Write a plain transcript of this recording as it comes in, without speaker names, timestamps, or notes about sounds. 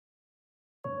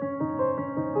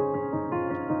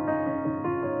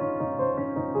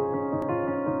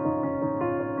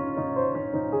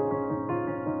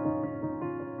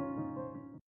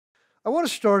want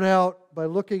to start out by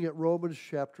looking at Romans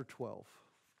chapter 12.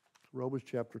 Romans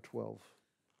chapter 12.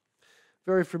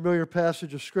 Very familiar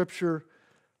passage of Scripture.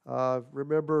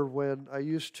 Remember when I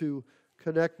used to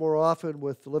connect more often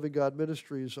with the Living God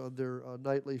Ministries on their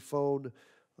nightly phone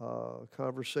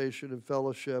conversation and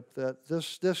fellowship, that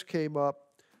this came up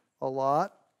a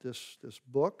lot, this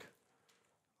book.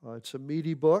 It's a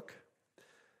meaty book.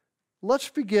 Let's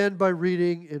begin by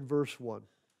reading in verse 1.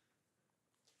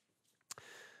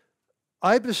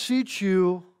 I beseech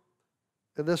you,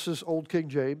 and this is Old King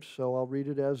James, so I'll read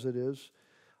it as it is.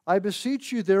 I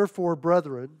beseech you, therefore,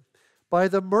 brethren, by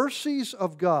the mercies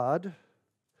of God,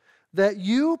 that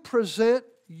you present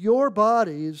your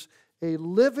bodies a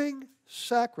living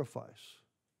sacrifice,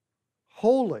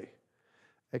 holy,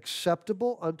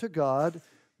 acceptable unto God,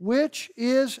 which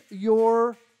is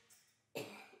your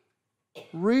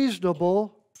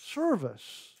reasonable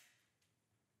service.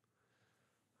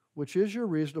 Which is your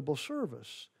reasonable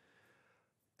service.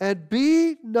 And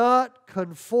be not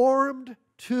conformed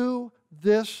to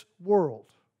this world,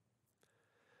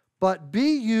 but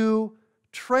be you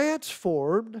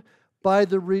transformed by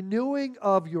the renewing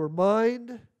of your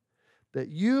mind, that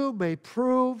you may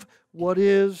prove what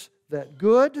is that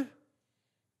good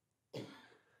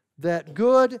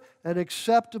and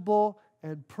acceptable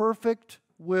and perfect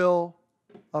will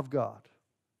of God.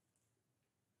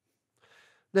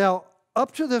 Now,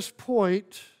 up to this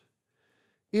point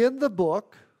in the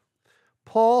book,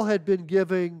 Paul had been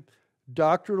giving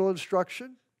doctrinal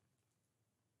instruction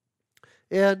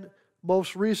and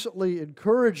most recently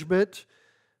encouragement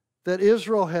that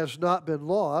Israel has not been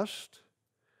lost,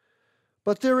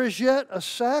 but there is yet a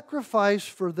sacrifice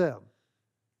for them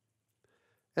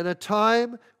and a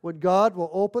time when God will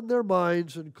open their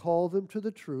minds and call them to the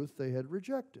truth they had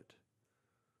rejected.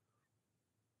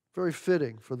 Very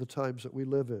fitting for the times that we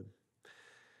live in.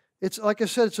 It's, like I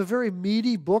said, it's a very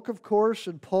meaty book, of course,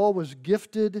 and Paul was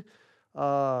gifted,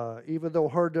 even though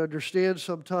hard to understand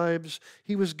sometimes,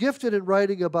 he was gifted in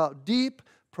writing about deep,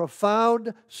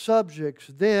 profound subjects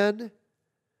then,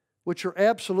 which are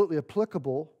absolutely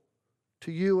applicable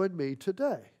to you and me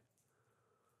today.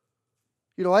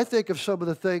 You know, I think of some of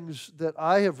the things that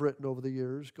I have written over the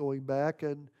years, going back,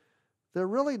 and they're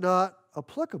really not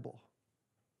applicable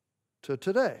to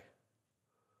today.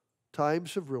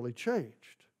 Times have really changed.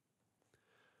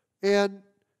 And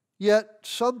yet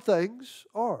some things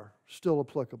are still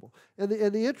applicable. And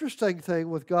the interesting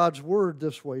thing with God's Word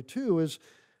this way too is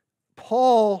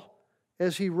Paul,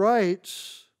 as he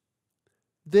writes,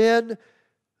 then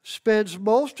spends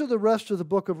most of the rest of the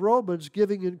book of Romans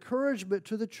giving encouragement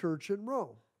to the church in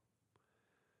Rome.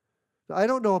 Now, I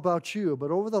don't know about you, but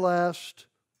over the last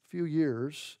few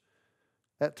years,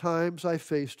 at times I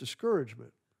face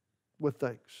discouragement with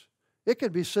things. It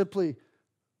can be simply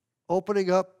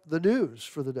opening up the news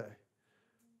for the day,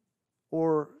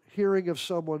 or hearing of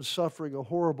someone suffering a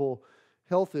horrible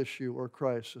health issue or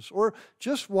crisis, or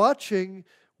just watching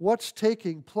what's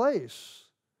taking place.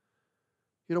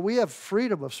 You know, we have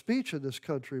freedom of speech in this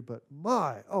country, but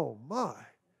oh my,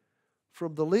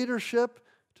 from the leadership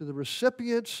to the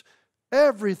recipients,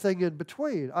 everything in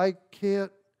between.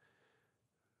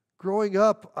 Growing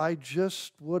up, I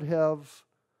just would have,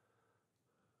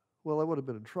 well, I would have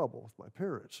been in trouble with my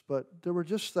parents, but there were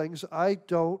just things I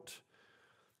don't,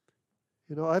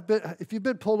 you know, if you've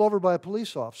been pulled over by a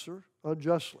police officer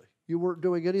unjustly, you weren't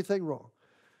doing anything wrong.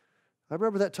 I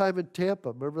remember that time in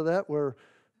Tampa, remember that, where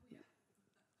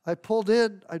I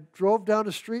drove down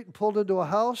the street and pulled into a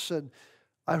house, and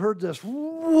I heard this,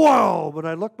 whoa, and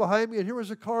I looked behind me, and here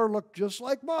was a car looked just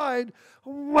like mine,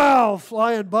 wow,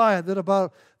 flying by, and then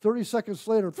about 30 seconds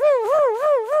later,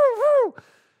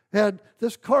 and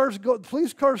this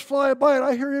police car's flying by, and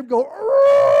I hear him go,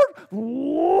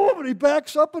 and he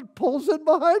backs up and pulls in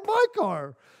behind my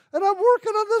car. And I'm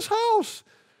working on this house.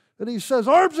 And he says,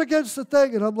 arms against the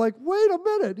thing. And I'm like, wait a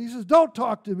minute. He says, don't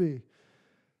talk to me.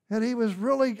 And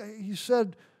he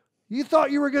said, you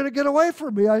thought you were going to get away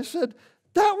from me. I said,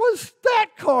 that was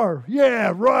that car.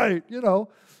 Yeah, right. You know,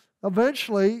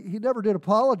 eventually, he never did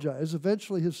apologize.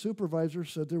 Eventually, his supervisor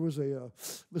said there was a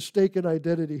mistaken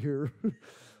identity here.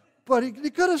 But he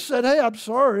could have said, hey, I'm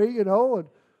sorry, you know.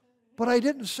 But I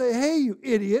didn't say, hey, you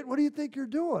idiot, what do you think you're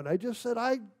doing? I just said,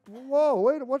 whoa,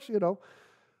 wait, what's, you know.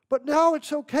 But now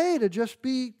it's okay to just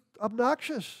be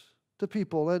obnoxious to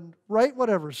people and write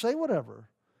whatever, say whatever.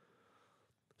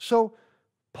 So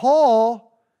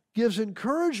Paul gives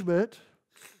encouragement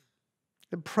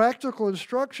and practical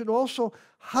instruction also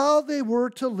how they were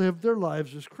to live their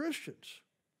lives as Christians.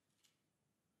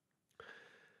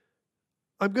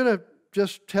 I'm going to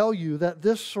just tell you that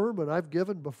this sermon I've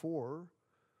given before,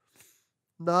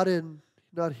 not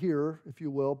here, if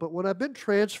you will, but when I've been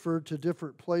transferred to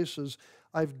different places,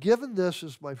 I've given this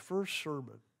as my first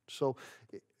sermon. So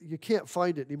you can't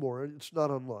find it anymore. It's not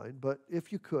online. But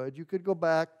if you could go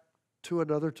back to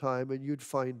another time and you'd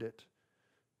find it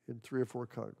in 3 or 4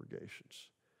 congregations.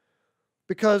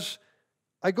 Because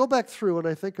I go back through and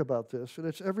I think about this, and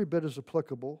it's every bit as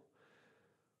applicable.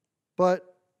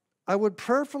 But I would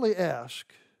prayerfully ask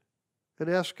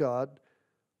God,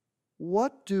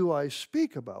 what do I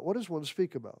speak about? What does one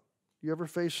speak about? You ever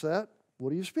face that? What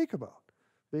do you speak about?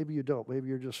 Maybe you don't. Maybe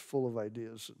you're just full of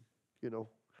ideas. And,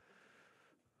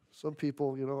 some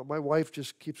people, my wife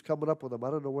just keeps coming up with them. I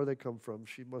don't know where they come from.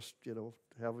 She must,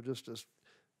 have just this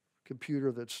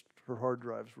computer that's her hard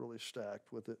drive's really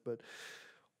stacked with it. But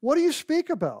what do you speak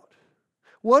about?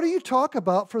 What do you talk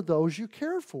about for those you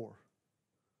care for?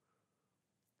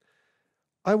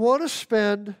 I want to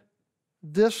spend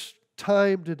this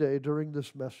time today during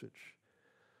this message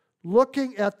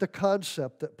looking at the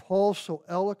concept that Paul so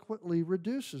eloquently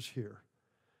reduces here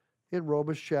in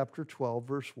Romans chapter 12,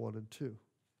 verse 1 and 2.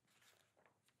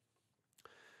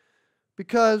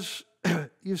 Because,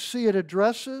 you see, it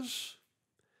addresses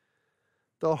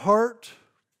the heart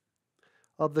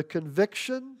of the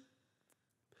conviction,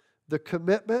 the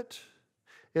commitment,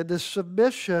 and the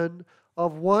submission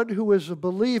of one who is a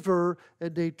believer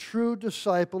and a true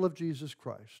disciple of Jesus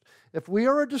Christ. If we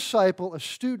are a disciple, a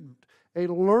student, a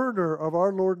learner of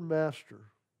our Lord and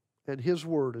Master and His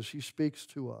Word as He speaks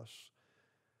to us,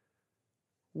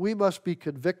 we must be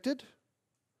convicted,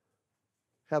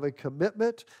 have a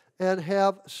commitment, and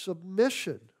have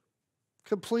submission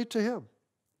complete to Him.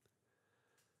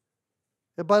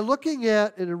 And by looking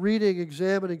at and reading,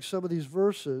 examining some of these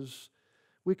verses,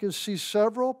 we can see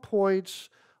several points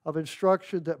of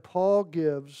instruction that Paul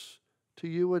gives to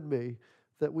you and me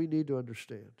that we need to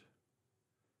understand.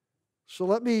 So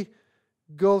let me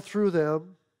go through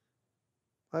them.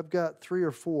 I've got 3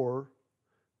 or 4.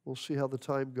 We'll see how the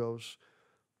time goes.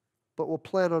 But we'll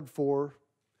plan on 4.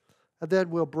 And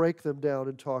then we'll break them down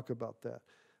and talk about that.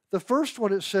 The first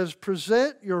one, it says,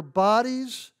 present your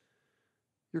bodies,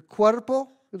 your cuerpo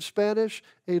in Spanish,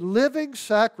 a living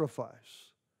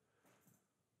sacrifice.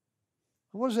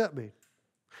 What does that mean?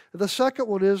 The second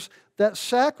one is that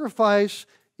sacrifice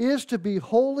is to be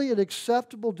holy and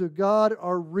acceptable to God,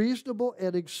 our reasonable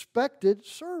and expected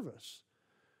service.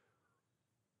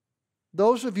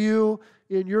 Those of you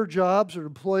in your jobs or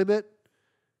employment,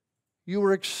 you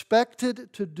were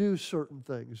expected to do certain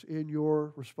things in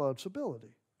your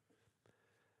responsibility.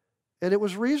 And it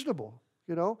was reasonable.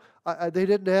 They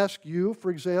didn't ask you,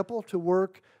 for example, to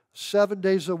work 7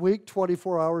 days a week,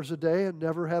 24 hours a day, and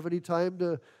never have any time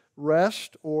to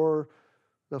rest. Or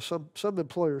now some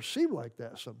employers seem like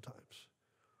that sometimes.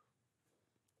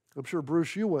 I'm sure,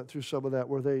 Bruce, you went through some of that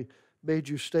where they made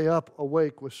you stay up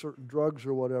awake with certain drugs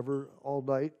or whatever all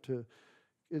night.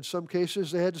 In some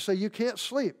cases, they had to say, you can't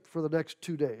sleep for the next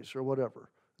 2 days or whatever.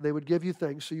 They would give you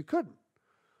things so you couldn't.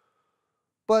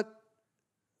 But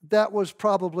that was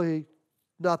probably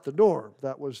not the norm.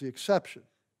 That was the exception.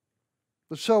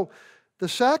 But so the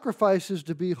sacrifice is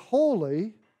to be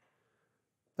holy,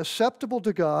 acceptable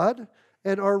to God,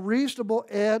 and our reasonable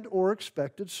and or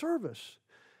expected service.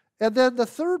 And then the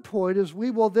third point is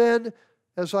we will then,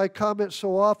 as I comment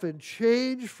so often,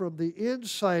 change from the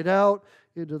inside out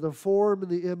into the form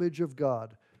and the image of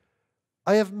God.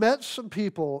 I have met some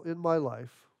people in my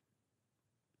life,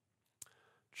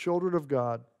 children of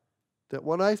God, that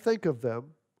when I think of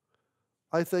them,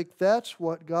 I think that's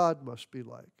what God must be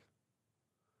like.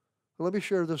 Let me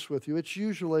share this with you. It's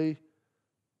usually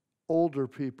older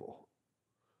people,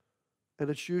 and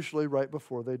it's usually right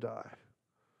before they die,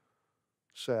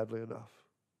 sadly enough,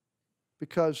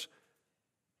 because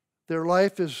their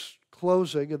life is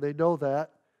closing and they know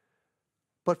that,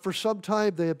 but for some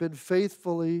time they have been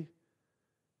faithfully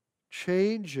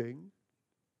changing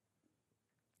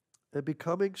and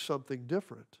becoming something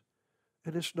different,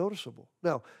 and it's noticeable.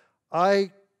 Now,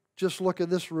 I just look in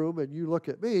this room and you look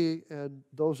at me, and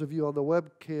those of you on the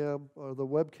webcam or the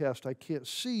webcast, I can't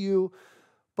see you,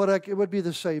 but it would be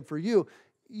the same for you.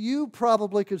 You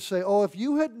probably could say, oh, if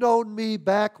you had known me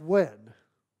back when,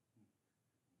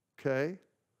 okay?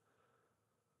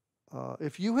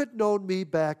 If you had known me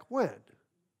back when,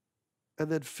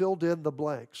 and then filled in the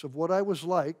blanks of what I was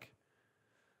like,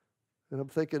 and I'm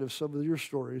thinking of some of your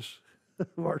stories,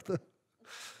 Martha.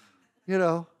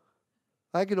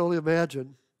 I can only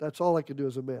imagine. That's all I can do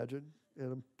is imagine.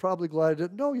 And I'm probably glad I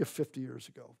didn't know you 50 years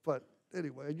ago. But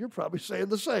anyway, and you're probably saying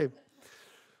the same.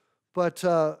 But,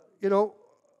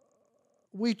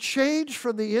 we change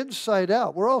from the inside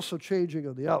out. We're also changing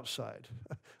on the outside.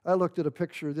 I looked at a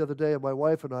picture the other day of my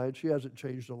wife and I, and she hasn't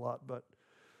changed a lot, but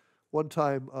one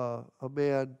time a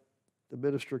man, the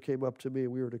minister, came up to me,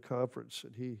 and we were at a conference,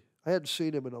 and I hadn't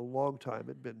seen him in a long time.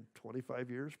 It'd been 25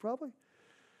 years probably.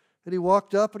 And he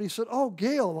walked up and he said, "Oh,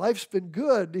 Gail, life's been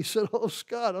good." And he said, "Oh,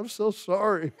 Scott, I'm so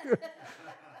sorry."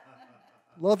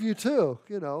 Love you too,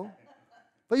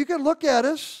 But you can look at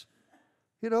us,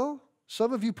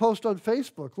 Some of you post on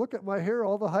Facebook, look at my hair,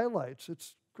 all the highlights.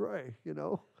 It's gray,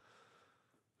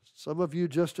 Some of you,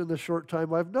 just in the short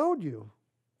time I've known you,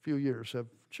 a few years, have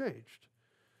changed.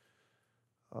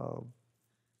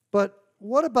 But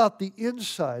what about the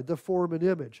inside, the form and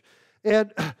image?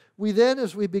 And we then,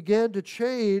 as we begin to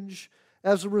change,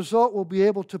 as a result, we'll be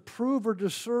able to prove or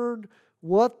discern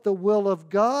what the will of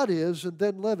God is and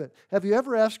then live it. Have you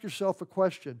ever asked yourself a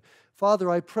question? Father,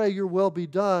 I pray your will be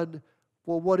done.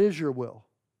 Well, what is your will?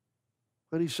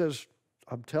 And he says,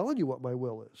 I'm telling you what my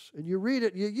will is. And you read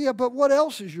it, and yeah, but what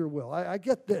else is your will? I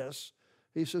get this.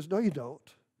 He says, no, you don't.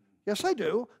 Yes, I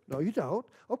do. No, you don't.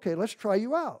 Okay, let's try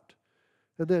you out.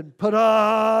 And then,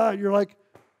 and you're like,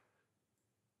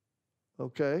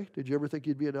 okay, did you ever think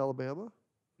you'd be in Alabama?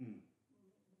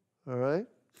 All right.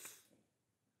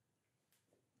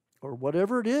 Or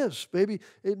whatever it is, maybe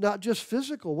not just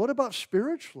physical. What about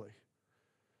spiritually?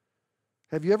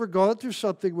 Have you ever gone through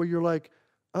something where you're like,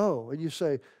 oh, and you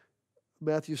say,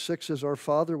 Matthew 6 says, Our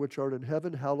Father which art in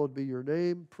heaven, hallowed be your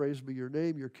name, praise be your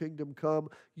name, your kingdom come,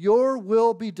 your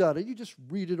will be done. And you just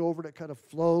read it over and it kind of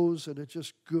flows and it's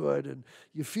just good and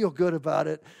you feel good about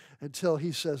it until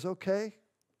he says, okay,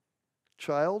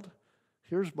 child,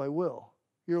 here's my will.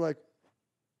 You're like,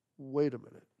 wait a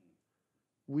minute.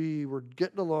 We were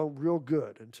getting along real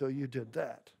good until you did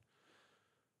that.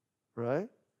 Right?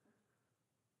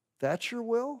 That's your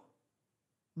will?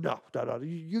 No.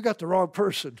 You got the wrong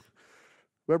person.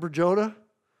 Remember Jonah?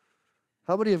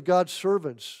 How many of God's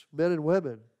servants, men and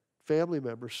women, family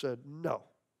members, said no?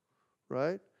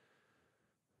 Right?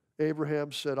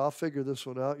 Abraham said, I'll figure this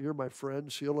one out. You're my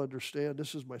friend, so you'll understand.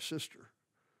 This is my sister.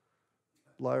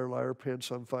 Liar, liar,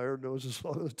 pants on fire, nose as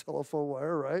long as a telephone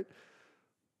wire, right?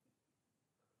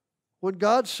 When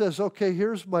God says, okay,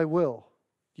 here's my will,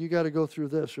 you got to go through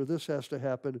this, or this has to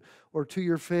happen, or to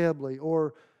your family,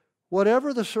 or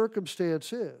whatever the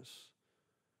circumstance is,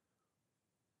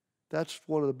 that's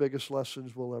one of the biggest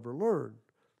lessons we'll ever learn.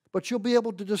 But you'll be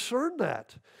able to discern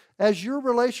that. As your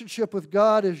relationship with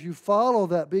God, as you follow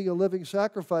that being a living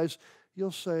sacrifice,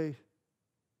 you'll say,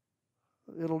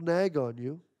 it'll nag on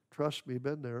you. Trust me,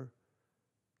 been there.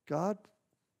 God,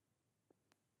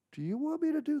 do you want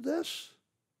me to do this?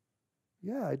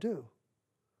 Yeah, I do.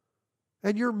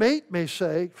 And your mate may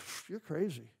say, you're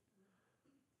crazy.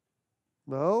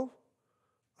 No,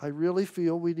 I really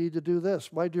feel we need to do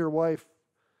this. My dear wife,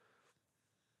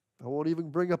 I won't even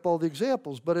bring up all the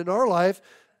examples, but in our life,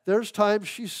 there's times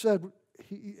she said,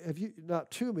 have you,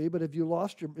 not to me, but have you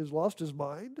lost his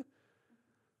mind?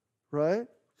 Right?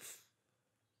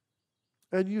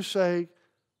 And you say,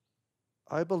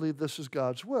 I believe this is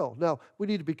God's will. Now, we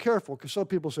need to be careful because some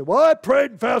people say, well, I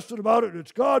prayed and fasted about it, and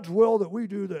it's God's will that we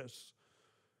do this.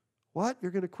 What?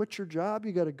 You're going to quit your job?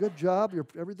 You got a good job?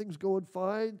 Everything's going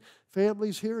fine?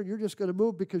 Family's here, and you're just going to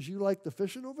move because you like the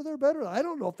fishing over there better? I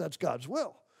don't know if that's God's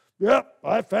will. Yep,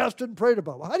 I fasted and prayed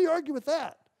about it. Well, how do you argue with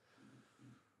that?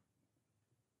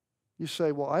 You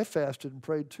say, well, I fasted and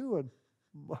prayed too, and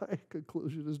my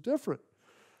conclusion is different.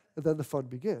 And then the fun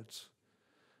begins.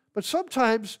 But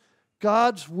sometimes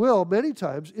God's will, many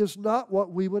times, is not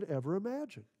what we would ever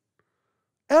imagine.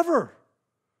 Ever.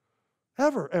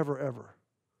 Ever, ever, ever.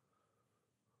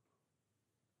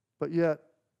 But yet,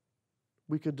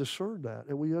 we can discern that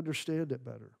and we understand it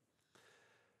better.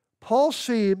 Paul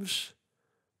seems,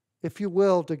 if you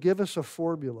will, to give us a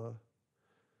formula.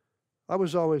 I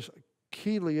was always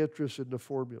keenly interested in the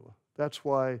formula. That's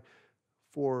why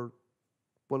when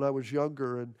I was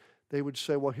younger and they would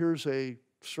say, well, here's a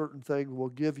certain thing we'll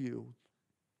give you.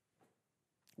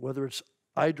 Whether it's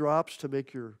eye drops to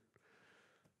make your,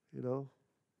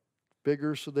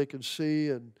 bigger so they can see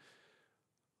and,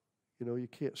 you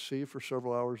can't see for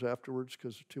several hours afterwards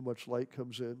because too much light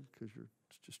comes in because your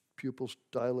just pupils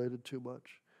dilated too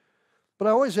much. But I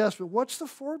always ask me, what's the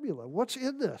formula? What's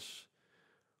in this?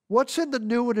 What's in the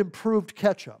new and improved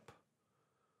ketchup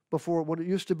before when it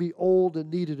used to be old and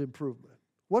needed improvement?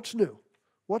 What's new?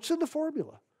 What's in the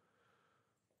formula?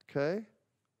 Okay?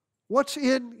 What's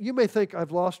in, you may think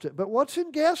I've lost it, but what's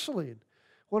in gasoline?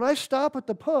 When I stop at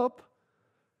the pump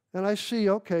and I see,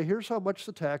 okay, here's how much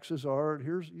the taxes are, and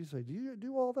you say, do you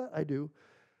do all that? I do.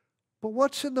 But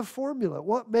what's in the formula?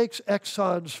 What makes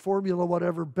Exxon's formula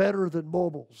whatever better than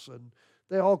Mobil's? And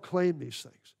they all claim these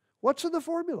things. What's in the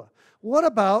formula? What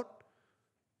about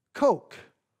Coke?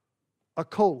 A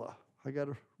cola. I got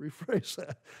to rephrase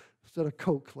that. Instead of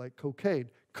Coke, like cocaine.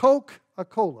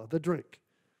 Coca-Cola, the drink,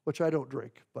 which I don't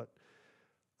drink. But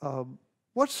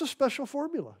what's the special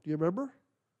formula? Do you remember?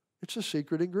 It's a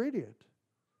secret ingredient.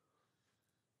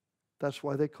 That's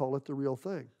why they call it the real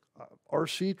thing.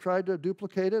 RC tried to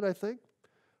duplicate it, I think.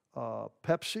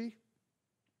 Pepsi.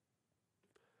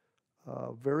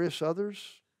 Various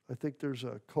others. I think there's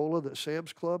a cola that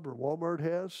Sam's Club or Walmart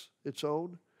has, its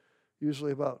own.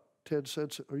 Usually about 10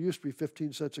 cents, or used to be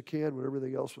 15 cents a can when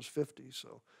everything else was 50,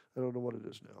 so I don't know what it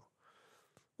is now.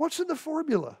 What's in the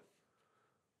formula?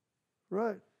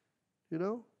 Right, you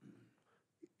know?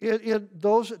 In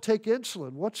those that take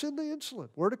insulin, what's in the insulin?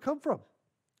 Where'd it come from?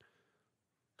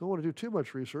 Don't want to do too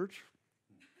much research.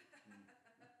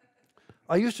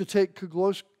 I used to take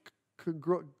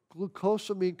glucosamine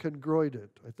congroidant,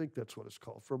 I think that's what it's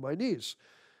called, for my knees,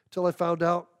 until I found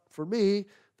out, for me,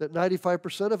 that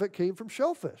 95% of it came from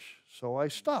shellfish. So I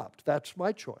stopped. That's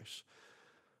my choice.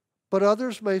 But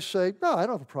others may say, no, I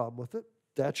don't have a problem with it.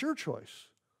 That's your choice.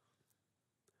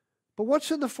 But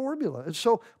what's in the formula? And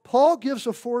so Paul gives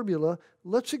a formula.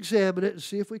 Let's examine it and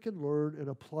see if we can learn and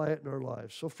apply it in our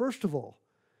lives. So first of all,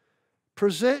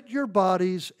 present your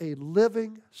bodies a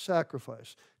living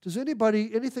sacrifice. Does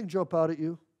anything jump out at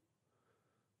you?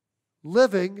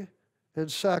 Living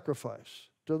and sacrifice.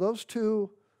 Do those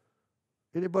two,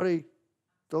 anybody,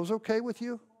 those okay with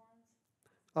you?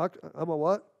 I'm a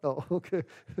what? Oh, okay.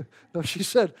 No, she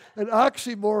said an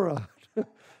oxymoron.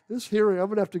 This hearing, I'm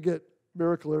going to have to get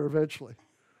Miracle Air eventually.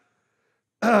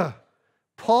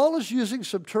 Paul is using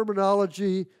some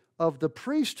terminology of the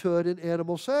priesthood in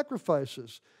animal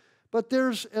sacrifices. But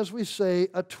there's, as we say,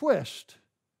 a twist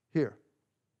here.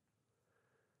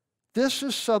 This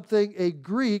is something a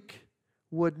Greek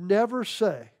would never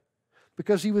say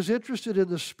because he was interested in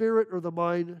the spirit or the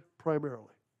mind primarily.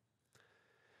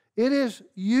 It is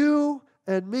you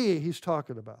and me he's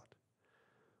talking about.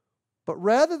 But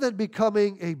rather than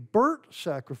becoming a burnt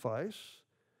sacrifice,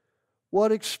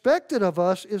 what expected of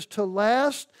us is to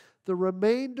last the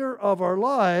remainder of our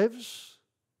lives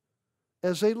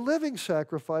as a living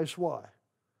sacrifice. Why?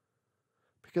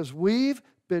 Because we've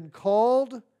been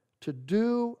called to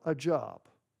do a job.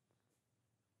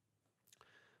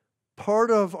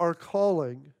 Part of our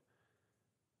calling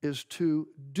is to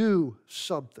do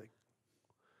something.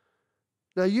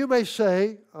 Now you may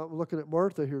say, I'm looking at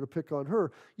Martha here to pick on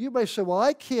her, you may say, well,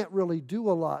 I can't really do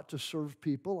a lot to serve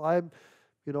people. I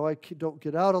don't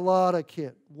get out a lot, I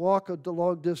can't walk a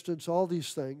long distance, all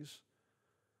these things.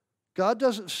 God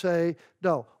doesn't say,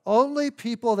 no, only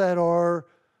people that are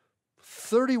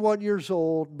 31 years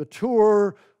old,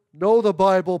 mature, know the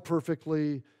Bible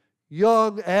perfectly,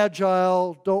 young,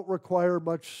 agile, don't require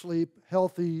much sleep,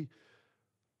 healthy.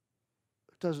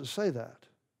 It doesn't say that.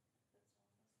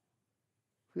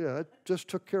 Yeah, it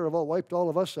just wiped all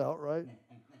of us out, right?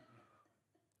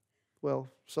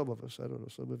 Well, some of us, I don't know,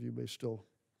 some of you may still.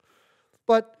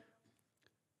 But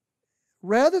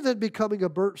rather than becoming a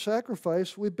burnt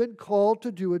sacrifice, we've been called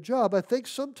to do a job. I think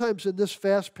sometimes in this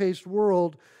fast-paced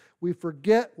world, we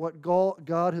forget what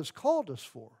God has called us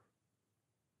for.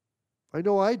 I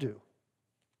know I do.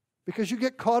 Because you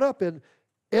get caught up in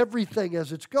everything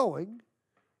as it's going,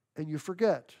 and you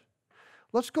forget.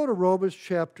 Let's go to Romans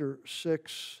chapter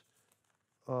 6.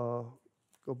 Go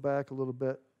back a little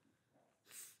bit.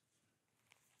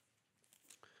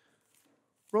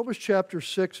 Romans chapter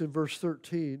 6 and verse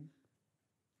 13.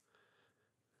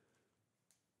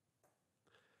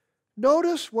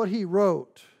 Notice what he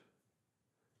wrote.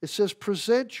 It says,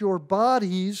 present your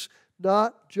bodies,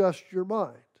 not just your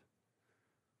mind.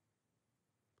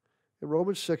 In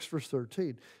Romans 6, verse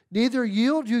 13. Neither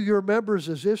yield you your members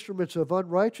as instruments of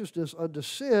unrighteousness unto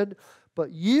sin,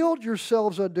 but yield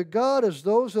yourselves unto God as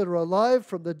those that are alive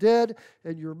from the dead,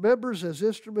 and your members as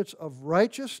instruments of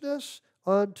righteousness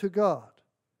unto God.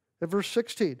 In verse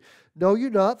 16. Know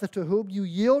you not that to whom you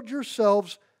yield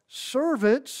yourselves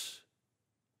servants,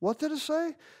 what did it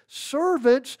say?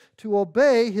 Servants to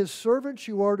obey, his servants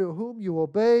you are to whom you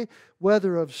obey,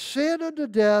 whether of sin unto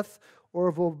death or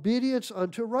of obedience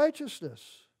unto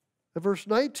righteousness. In verse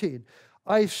 19,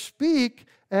 I speak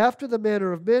after the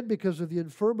manner of men because of the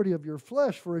infirmity of your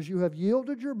flesh, for as you have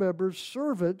yielded your members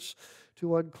servants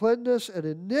to uncleanness and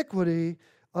iniquity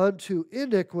unto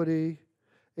iniquity,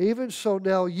 even so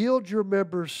now yield your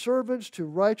members servants to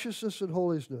righteousness and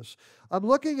holiness. I'm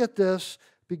looking at this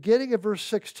beginning at verse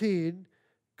 16,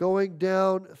 going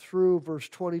down through verse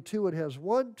 22. It has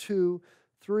 1, 2,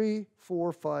 3,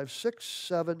 4, 5, 6,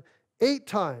 7, 8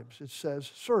 times it says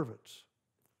servants.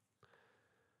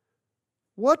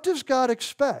 What does God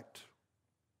expect?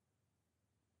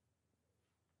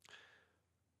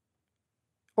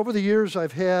 Over the years,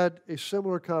 I've had a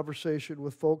similar conversation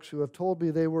with folks who have told me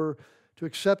they were to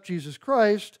accept Jesus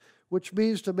Christ, which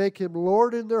means to make Him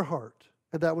Lord in their heart.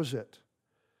 And that was it.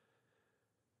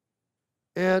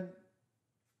 And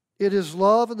it is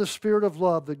love and the spirit of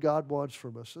love that God wants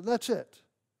from us. And that's it.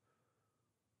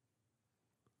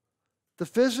 The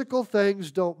physical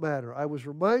things don't matter. I was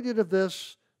reminded of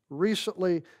this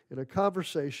recently in a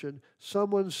conversation.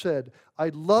 Someone said, I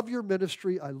love your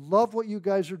ministry. I love what you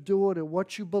guys are doing and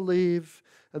what you believe.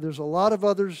 And there's a lot of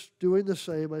others doing the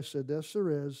same. I said, yes, there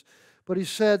is. But he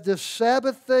said, this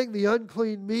Sabbath thing, the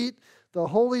unclean meat, the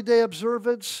holy day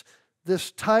observance,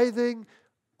 this tithing,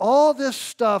 all this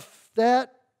stuff,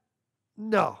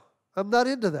 no, I'm not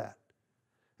into that.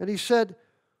 And he said,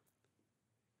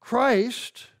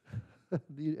 Christ,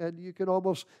 and you can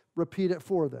almost repeat it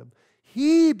for them,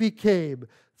 He became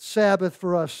Sabbath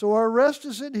for us. So our rest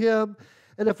is in Him.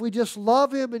 And if we just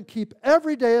love Him and keep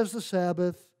every day as the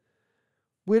Sabbath,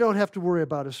 we don't have to worry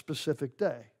about a specific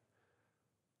day.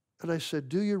 And I said,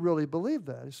 do you really believe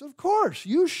that? He said, of course,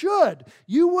 you should.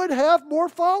 You would have more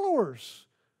followers.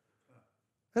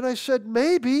 And I said,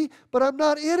 maybe, but I'm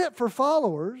not in it for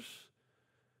followers.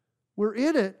 We're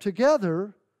in it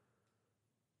together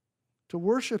to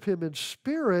worship Him in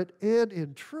spirit and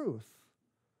in truth.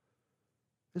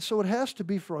 And so it has to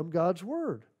be from God's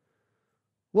Word.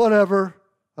 Whatever.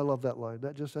 I love that line.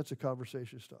 That's a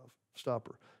conversation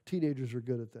stopper. Teenagers are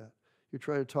good at that. You're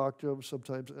trying to talk to them.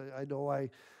 Sometimes, I know I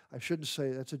shouldn't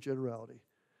say that's a generality.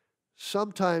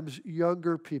 Sometimes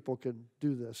younger people can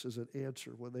do this as an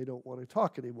answer when they don't want to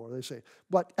talk anymore. They say,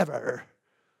 whatever.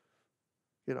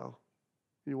 You know,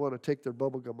 you want to take their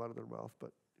bubble gum out of their mouth,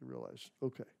 but you realize,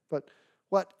 okay, but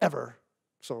whatever.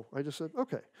 So I just said,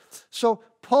 okay. So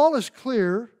Paul is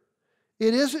clear.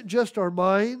 It isn't just our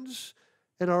minds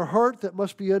and our heart that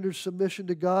must be under submission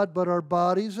to God, but our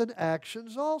bodies and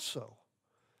actions also.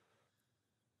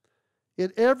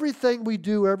 In everything we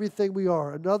do, everything we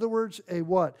are. In other words, a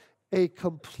what? A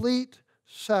complete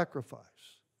sacrifice.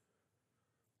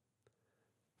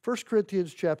 1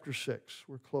 Corinthians chapter 6.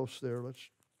 We're close there. Let's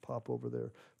pop over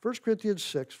there. 1 Corinthians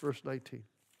 6, verse 19.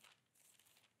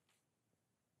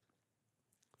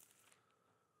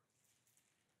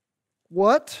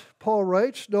 What? Paul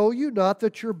writes, know you not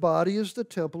that your body is the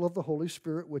temple of the Holy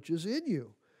Spirit which is in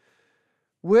you,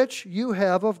 which you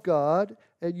have of God,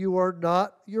 and you are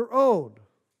not your own.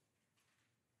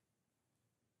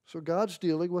 So God's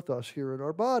dealing with us here in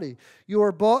our body. You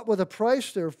are bought with a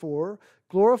price, therefore.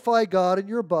 Glorify God in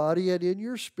your body and in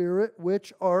your spirit,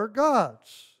 which are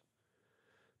God's.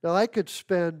 Now, I could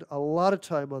spend a lot of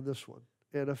time on this one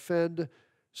and offend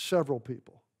several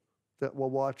people that will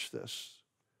watch this,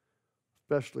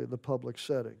 especially in the public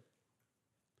setting.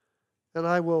 And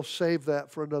I will save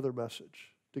that for another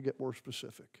message to get more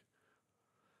specific.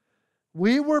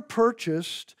 We were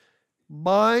purchased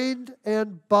mind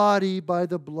and body by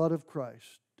the blood of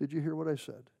Christ. Did you hear what I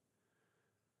said?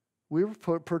 We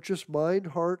were purchased mind,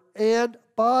 heart, and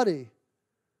body,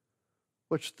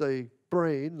 which the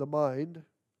brain, the mind,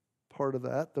 part of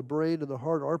that, the brain and the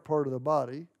heart are part of the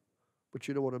body, but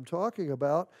you know what I'm talking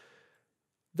about.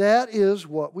 That is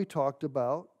what we talked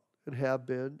about and have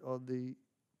been on the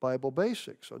Bible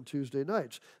Basics on Tuesday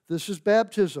nights. This is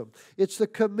baptism. It's the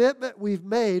commitment we've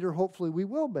made, or hopefully we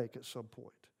will make at some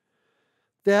point.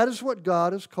 That is what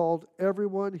God has called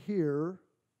everyone here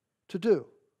to do.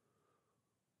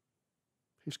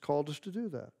 He's called us to do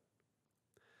that.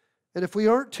 And if we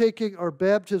aren't taking our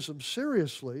baptism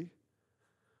seriously,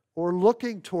 or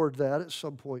looking toward that at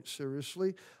some point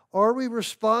seriously, are we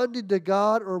responding to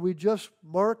God, or are we just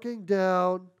marking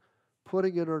down,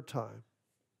 putting in our time?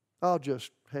 I'll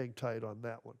just hang tight on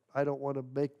that one. I don't want to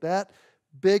make that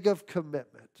big of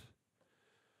commitment.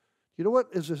 You know what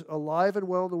is alive and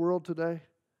well in the world today?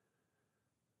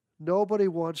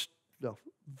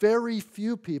 Very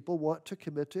few people want to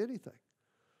commit to anything.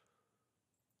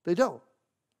 They don't.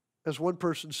 As one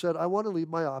person said, I want to leave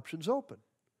my options open.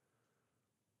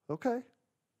 Okay,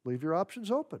 leave your options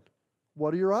open.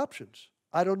 What are your options?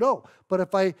 I don't know. But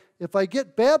if I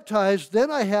get baptized,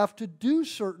 then I have to do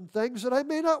certain things that I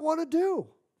may not want to do.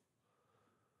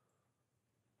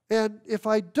 And if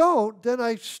I don't, then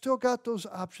I still got those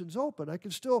options open. I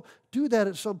can still do that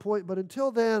at some point, but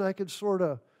until then, I can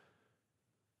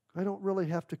I don't really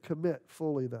have to commit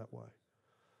fully that way.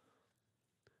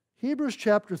 Hebrews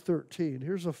chapter 13.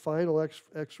 Here's a final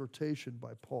exhortation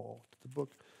by Paul to the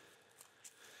book.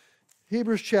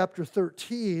 Hebrews chapter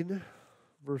 13,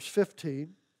 verse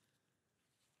 15.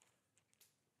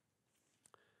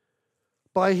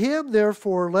 By him,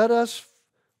 therefore, let us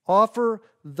offer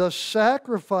the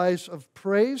sacrifice of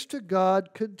praise to God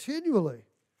continually.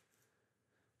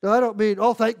 Now, I don't mean,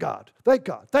 oh, thank God, thank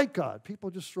God, thank God.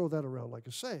 People just throw that around like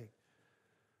a saying.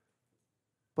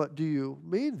 But do you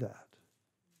mean that?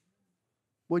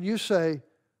 When you say,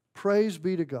 praise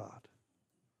be to God,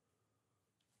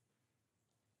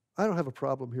 I don't have a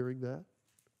problem hearing that,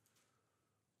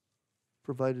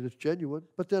 provided it's genuine.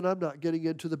 But then I'm not getting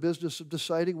into the business of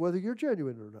deciding whether you're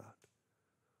genuine or not.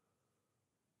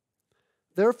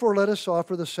 Therefore, let us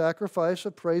offer the sacrifice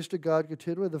of praise to God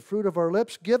continually, the fruit of our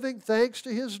lips, giving thanks to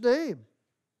his name.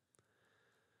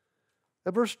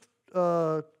 And verse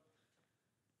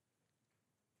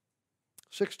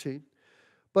 16,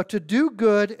 but to do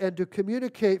good and to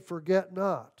communicate, forget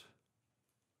not.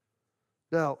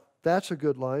 Now, that's a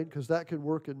good line because that can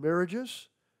work in marriages,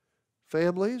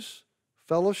 families,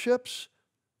 fellowships,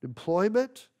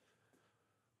 employment,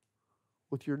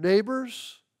 with your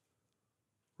neighbors,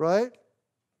 right?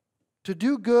 To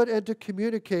do good and to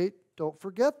communicate, don't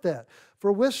forget that.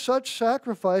 For with such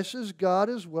sacrifices, God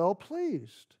is well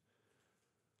pleased.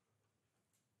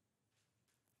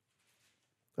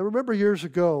 I remember years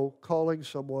ago calling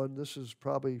someone, this is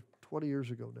probably 20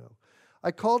 years ago now. I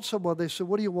called someone, they said,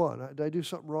 what do you want? Did I do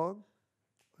something wrong?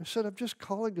 I said, I'm just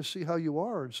calling to see how you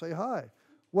are and say hi.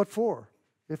 What for?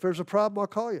 If there's a problem, I'll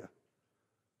call you.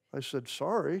 I said,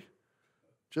 sorry,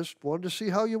 just wanted to see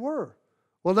how you were.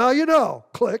 Well, now you know.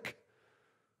 Click.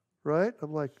 Right?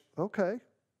 I'm like, okay.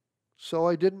 So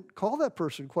I didn't call that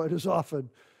person quite as often.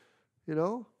 You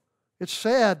know? It's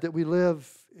sad that we live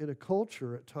in a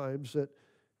culture at times that,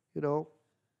 you know,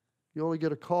 you only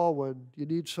get a call when you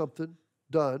need something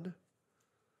done.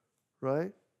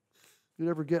 Right? You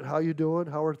never get how you doing,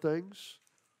 how are things?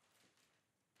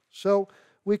 So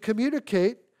we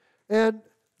communicate, and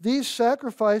these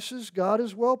sacrifices, God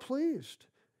is well pleased.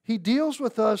 He deals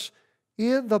with us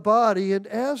in the body and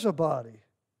as a body.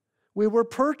 We were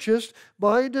purchased,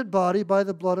 mind and body, by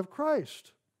the blood of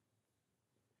Christ.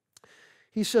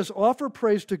 He says, offer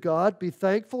praise to God, be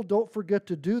thankful, don't forget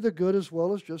to do the good as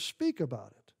well as just speak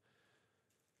about it.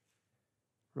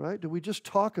 Right? Do we just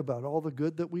talk about all the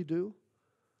good that we do?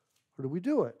 Or do we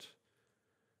do it?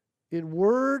 In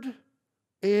word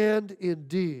and in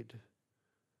deed,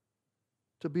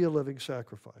 to be a living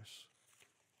sacrifice.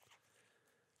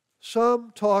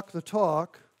 Some talk the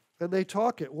talk, and they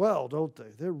talk it well, don't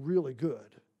they? They're really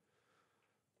good.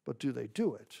 But do they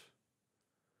do it?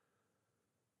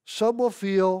 Some will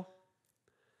feel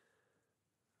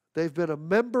they've been a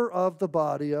member of the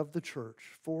body of the church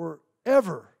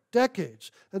forever,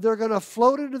 decades, and they're going to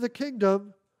float into the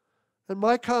kingdom. And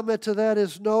my comment to that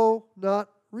is no, not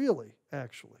really,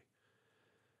 actually.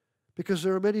 Because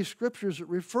there are many scriptures that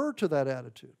refer to that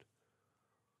attitude.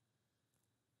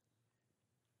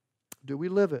 Do we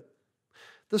live it?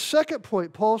 The second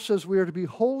point, Paul says we are to be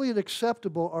holy and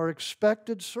acceptable, our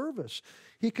expected service.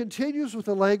 He continues with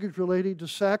the language relating to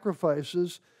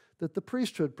sacrifices that the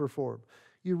priesthood performed.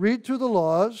 You read through the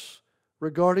laws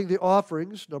regarding the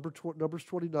offerings. Numbers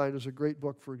 29 is a great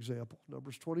book, for example.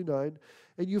 Numbers 29.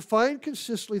 And you find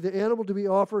consistently the animal to be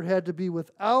offered had to be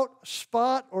without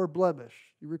spot or blemish.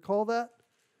 You recall that?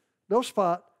 No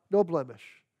spot, no blemish.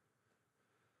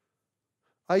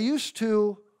 I used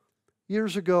to,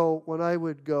 years ago, when I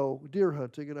would go deer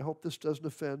hunting, and I hope this doesn't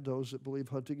offend those that believe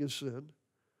hunting is sin,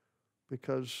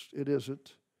 because it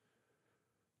isn't,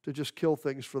 to just kill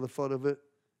things for the fun of it.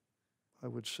 I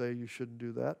would say you shouldn't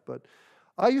do that. But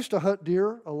I used to hunt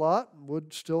deer a lot, and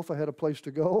would still if I had a place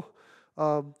to go.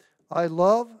 I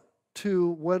love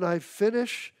to, when I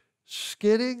finish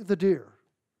skinning the deer,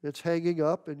 it's hanging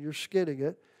up and you're skinning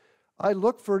it, I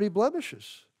look for any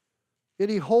blemishes,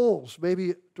 any holes.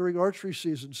 Maybe during archery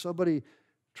season somebody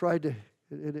tried to,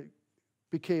 and it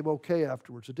became okay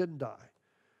afterwards. It didn't die.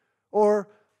 Or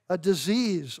a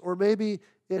disease, or maybe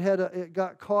it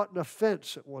got caught in a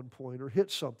fence at one point or hit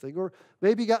something, or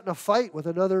maybe got in a fight with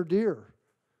another deer.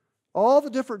 All the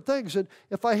different things. And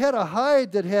if I had a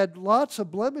hide that had lots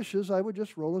of blemishes, I would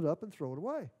just roll it up and throw it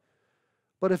away.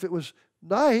 But if it was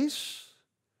nice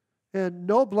and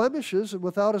no blemishes and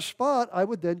without a spot, I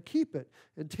would then keep it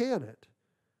and tan it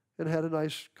and had a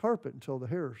nice carpet until the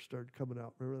hair started coming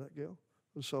out. Remember that, Gail?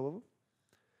 And some of them.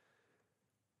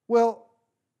 Well,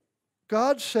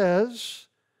 God says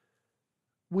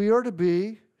we are to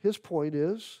be, his point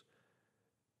is,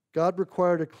 God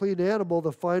required a clean animal,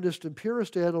 the finest and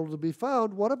purest animal to be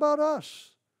found. What about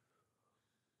us?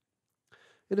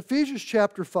 In Ephesians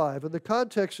chapter 5, and the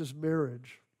context is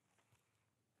marriage,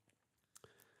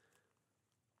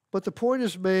 but the point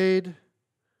is made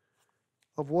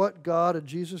of what God and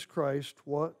Jesus Christ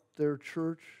want their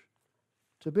church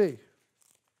to be,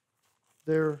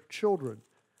 their children.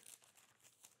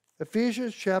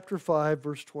 Ephesians chapter 5,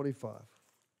 verse 25.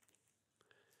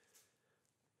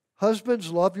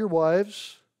 Husbands, love your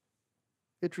wives.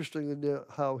 Interesting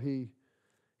how he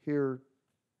here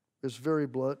is very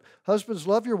blunt. Husbands,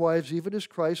 love your wives even as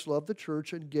Christ loved the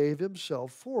church and gave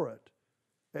himself for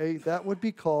it. That would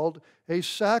be called a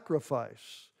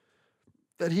sacrifice,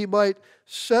 that he might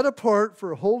set apart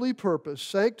for a holy purpose,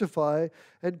 sanctify,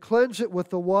 and cleanse it with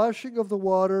the washing of the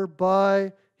water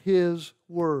by his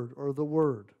word, or the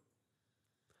word.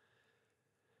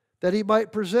 That he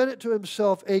might present it to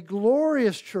himself a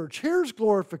glorious church. Here's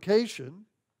glorification.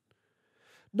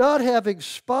 Not having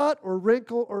spot or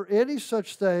wrinkle or any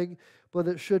such thing, but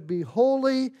it should be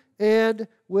holy and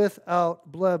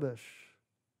without blemish.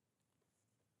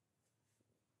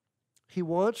 He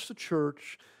wants the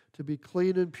church to be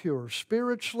clean and pure,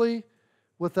 spiritually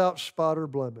without spot or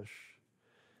blemish.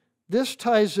 This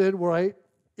ties in right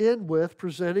in with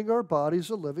presenting our bodies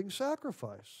a living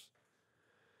sacrifice.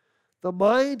 The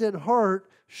mind and heart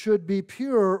should be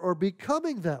pure or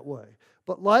becoming that way,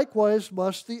 but likewise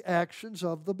must the actions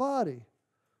of the body.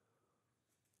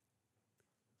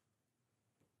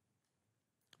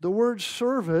 The word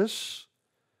service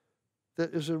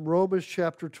that is in Romans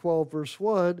chapter 12, verse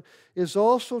 1, is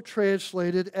also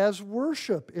translated as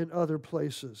worship in other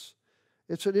places.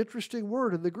 It's an interesting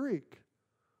word in the Greek.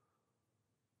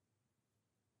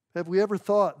 Have we ever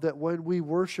thought that when we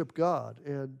worship God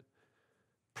and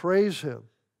praise Him,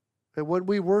 and when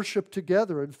we worship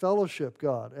together and fellowship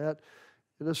God at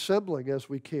an assembling as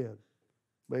we can,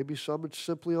 maybe some it's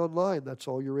simply online, that's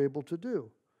all you're able to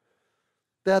do,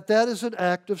 that is an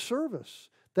act of service.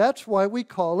 That's why we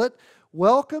call it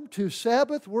Welcome to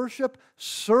Sabbath Worship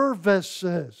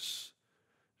Services.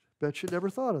 Bet you never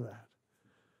thought of that.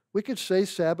 We could say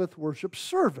Sabbath Worship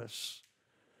Service,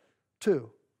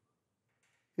 too.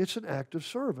 It's an act of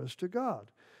service to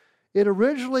God. It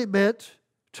originally meant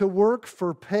to work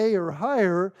for pay or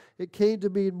hire. It came to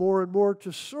mean more and more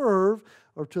to serve,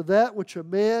 or to that which a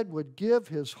man would give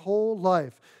his whole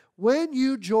life. When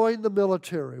you join the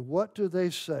military, what do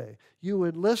they say? You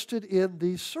enlisted in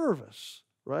the service,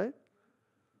 right?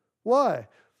 Why?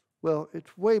 Well,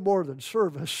 it's way more than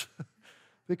service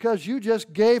because you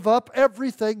just gave up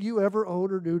everything you ever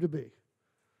owned or knew to be.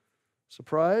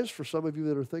 Surprise for some of you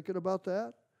that are thinking about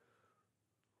that?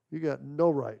 You got no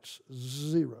rights,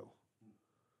 zero.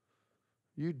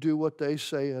 You do what they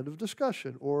say, end of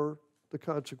discussion, or the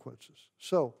consequences.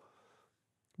 So,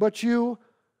 but you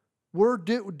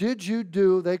did you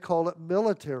do, they call it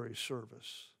military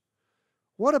service.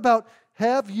 What about,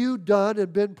 have you done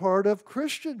and been part of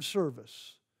Christian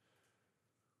service?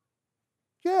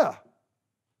 Yeah.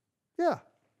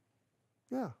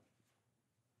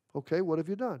 Okay, what have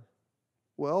you done?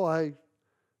 Well, I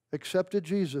accepted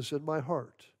Jesus in my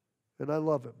heart, and I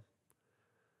love Him.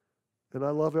 And I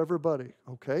love everybody.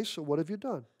 Okay, so what have you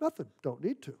done? Nothing. Don't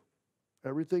need to.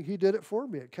 Everything He did it for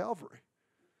me at Calvary.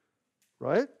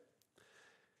 Right?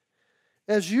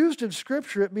 As used in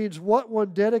Scripture, it means what one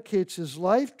dedicates his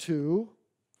life to.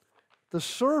 The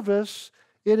service,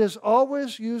 it is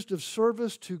always used of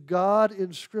service to God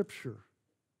in Scripture.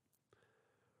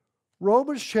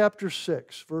 Romans chapter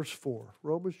 6, verse 4.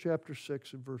 Romans chapter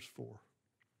 6 and verse 4.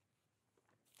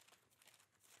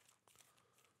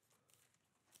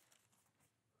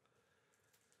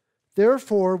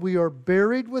 Therefore, we are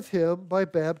buried with Him by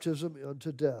baptism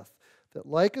unto death, that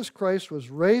like as Christ was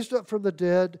raised up from the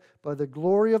dead by the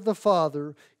glory of the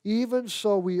Father, even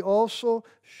so we also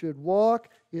should walk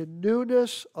in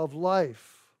newness of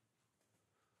life.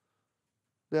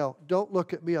 Now, don't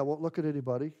look at me. I won't look at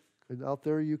anybody. And out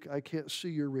there, I can't see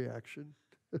your reaction.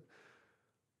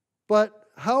 But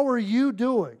how are you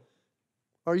doing?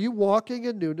 Are you walking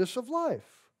in newness of life?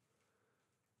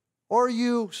 Or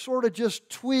you sort of just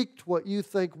tweaked what you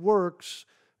think works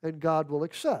and God will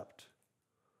accept?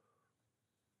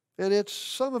 And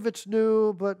some of it's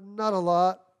new, but not a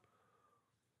lot.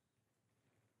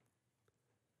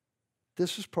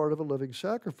 This is part of a living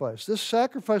sacrifice. This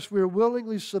sacrifice we are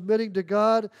willingly submitting to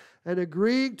God and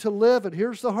agreeing to live, and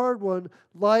here's the hard one,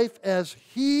 life as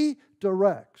He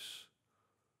directs.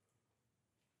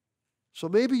 So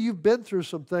maybe you've been through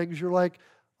some things, you're like,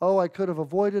 oh, I could have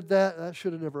avoided that, that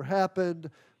should have never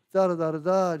happened,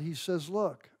 da-da-da-da-da. And He says,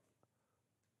 look,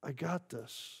 I got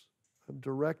this. I'm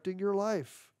directing your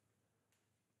life.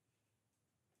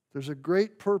 There's a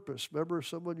great purpose. Remember,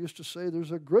 someone used to say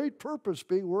there's a great purpose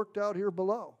being worked out here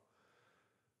below,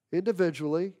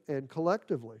 individually and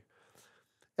collectively.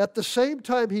 At the same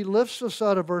time, He lifts us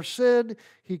out of our sin.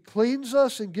 He cleans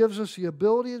us and gives us the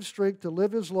ability and strength to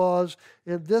live His laws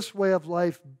in this way of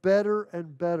life better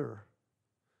and better.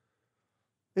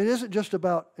 It isn't just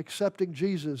about accepting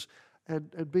Jesus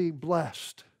and being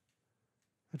blessed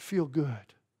and feel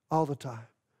good all the time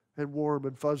and warm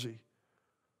and fuzzy.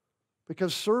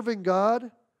 Because serving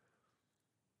God,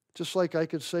 just like I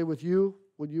could say with you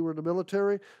when you were in the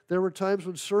military, there were times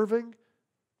when serving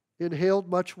inhaled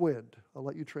much wind. I'll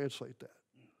let you translate that.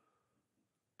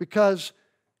 Because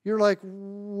you're like,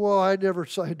 well, I never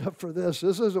signed up for this.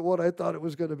 This isn't what I thought it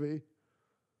was going to be.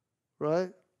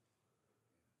 Right?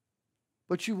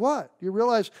 But you what? You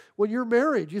realize when you're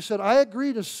married, you said, I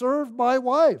agree to serve my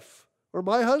wife or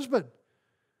my husband,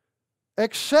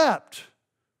 except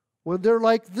when they're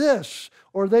like this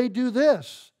or they do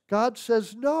this. God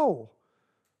says no.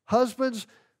 Husbands,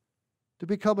 to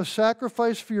become a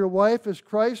sacrifice for your wife as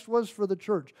Christ was for the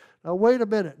church. Now wait a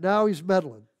minute. Now he's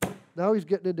meddling. Now he's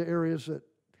getting into areas that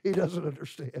he doesn't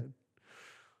understand.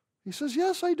 He says,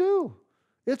 yes, I do.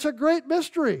 It's a great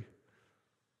mystery.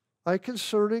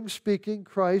 Concerning speaking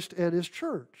Christ and His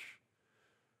church.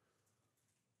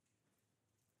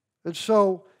 And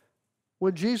so,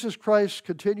 when Jesus Christ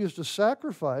continues to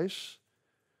sacrifice,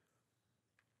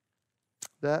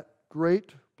 that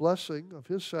great blessing of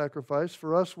His sacrifice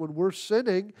for us when we're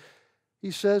sinning,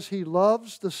 He says He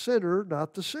loves the sinner,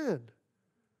 not the sin.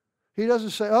 He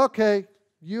doesn't say, okay,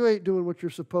 you ain't doing what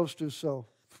you're supposed to, so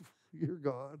you're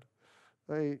gone.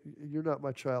 You're not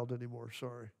my child anymore,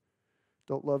 sorry.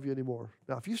 Don't love you anymore.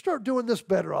 Now, if you start doing this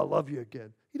better, I'll love you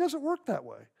again. He doesn't work that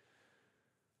way,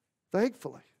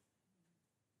 thankfully.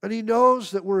 And He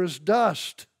knows that we're as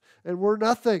dust and we're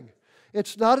nothing.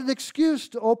 It's not an excuse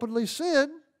to openly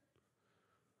sin.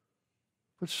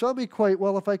 But some equate,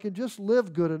 well, if I can just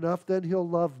live good enough, then He'll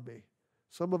love me.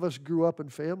 Some of us grew up in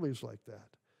families like that.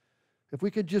 If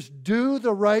we can just do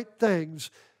the right things,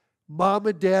 Mom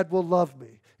and Dad will love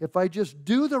me. If I just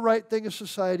do the right thing in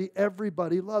society,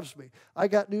 everybody loves me. I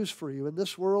got news for you. In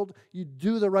this world, you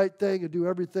do the right thing and do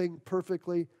everything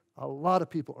perfectly, a lot of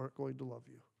people aren't going to love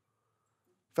you.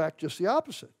 In fact, just the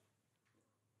opposite.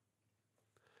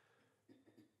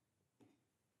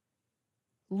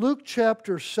 Luke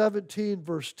chapter 17,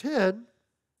 verse 10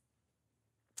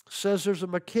 says there's a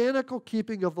mechanical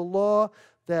keeping of the law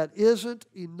that isn't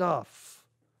enough.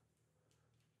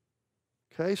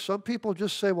 Okay, some people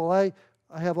just say, well, I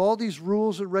have all these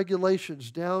rules and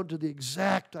regulations down to the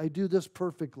exact, I do this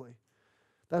perfectly.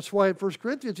 That's why in 1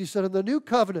 Corinthians he said in the new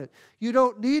covenant, you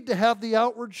don't need to have the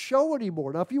outward show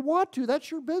anymore. Now if you want to, that's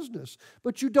your business.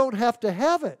 But you don't have to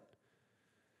have it.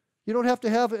 You don't have to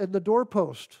have it in the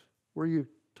doorpost where you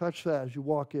touch that as you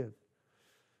walk in.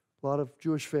 A lot of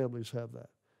Jewish families have that.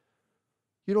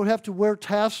 You don't have to wear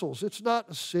tassels. It's not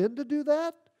a sin to do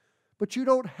that, but you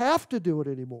don't have to do it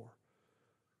anymore.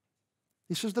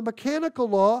 He says the mechanical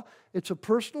law, it's a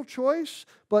personal choice,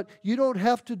 but you don't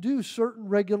have to do certain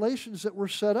regulations that were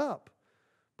set up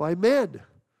by men.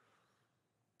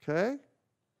 Okay?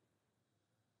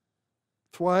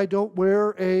 That's why I don't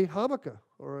wear a yarmulke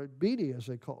or a beanie, as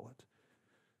they call it.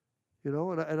 You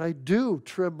know, and I do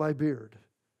trim my beard.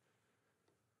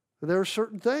 And there are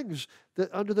certain things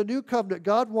that under the new covenant,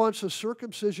 God wants a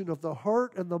circumcision of the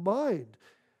heart and the mind.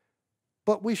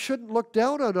 But we shouldn't look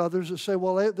down on others and say,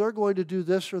 well, they're going to do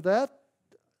this or that.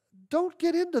 Don't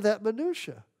get into that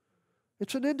minutia.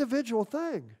 It's an individual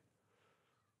thing.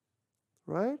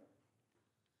 Right?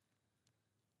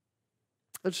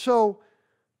 And so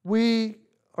we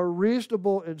are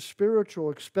reasonable and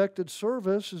spiritual. Expected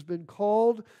service has been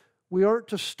called. We aren't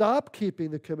to stop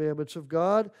keeping the commandments of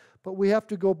God, but we have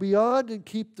to go beyond and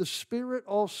keep the Spirit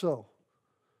also.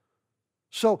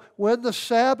 So when the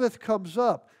Sabbath comes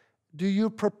up, do you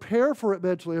prepare for it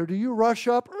mentally, or do you rush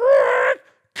up,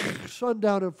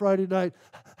 sundown on Friday night,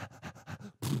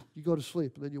 you go to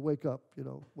sleep, and then you wake up,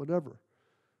 whenever.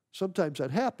 Sometimes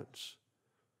that happens.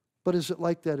 But is it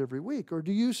like that every week? Or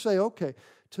do you say, okay,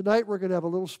 tonight we're going to have a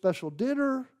little special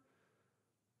dinner.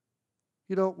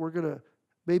 We're going to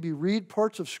maybe read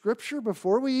parts of Scripture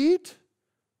before we eat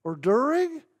or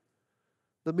during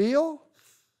the meal.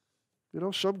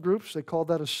 Some groups, they call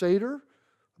that a Seder.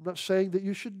 I'm not saying that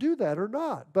you should do that or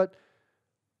not, but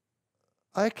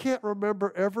I can't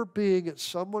remember ever being at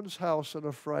someone's house on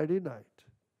a Friday night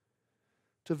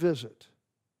to visit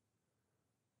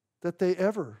that they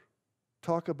ever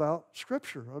talk about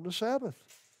Scripture on the Sabbath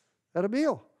at a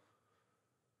meal.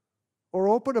 Or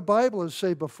open a Bible and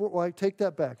say, I take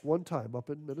that back one time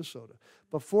up in Minnesota.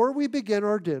 Before we begin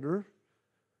our dinner,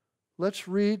 let's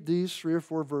read these 3 or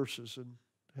 4 verses and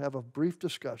have a brief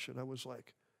discussion. I was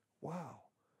like, wow.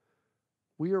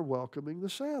 we are welcoming the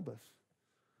Sabbath.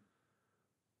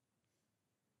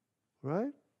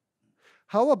 Right?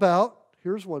 How about,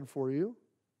 here's one for you.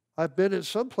 I've been in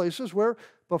some places where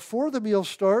before the meal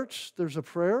starts, there's a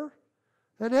prayer,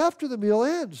 and after the meal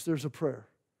ends, there's a prayer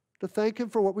to thank Him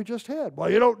for what we just had. Well,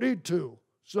 you don't need to.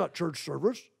 It's not church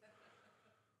service.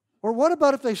 Or what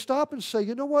about if they stop and say,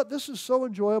 you know what, this is so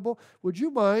enjoyable. Would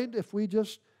you mind if we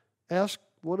just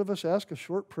one of us ask a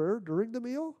short prayer during the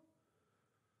meal?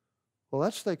 Well,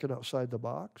 that's thinking outside the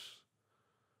box.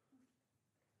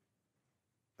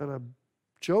 And I'm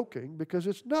joking because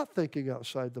it's not thinking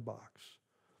outside the box.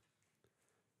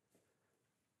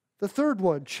 The third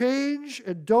one, change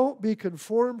and don't be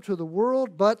conformed to the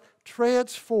world, but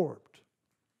transformed.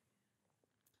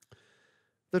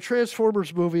 The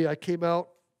Transformers movie, I came out,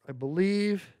 I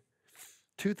believe,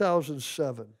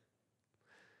 2007.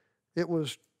 It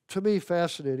was, to me,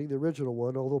 fascinating, the original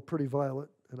one, although pretty violent,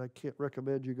 and I can't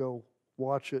recommend you go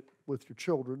watch it with your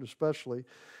children, especially.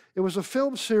 It was a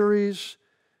film series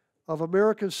of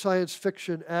American science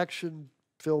fiction action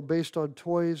film based on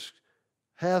toys.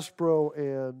 Hasbro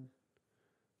and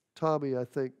Tommy, I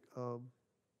think,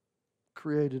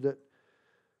 created it.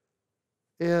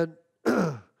 And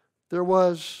there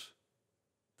was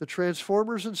the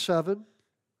Transformers in 7,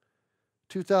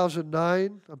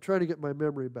 2009. I'm trying to get my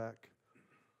memory back.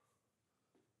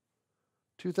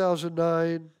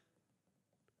 2009,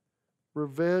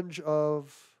 Revenge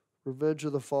of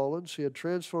the Fallen. So he had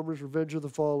Transformers, Revenge of the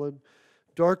Fallen.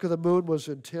 Dark of the Moon was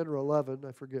in 10 or 11.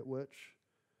 I forget which.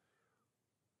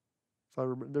 If I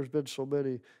remember, there's been so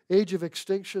many. Age of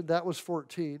Extinction, that was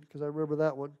 14, because I remember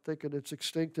that one, thinking it's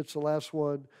extinct, it's the last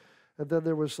one. And then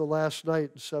there was The Last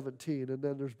Night in 17, and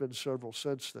then there's been several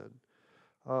since then.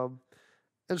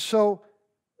 And so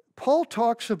Paul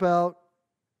talks about,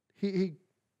 he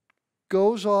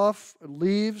goes off and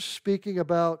leaves speaking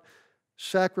about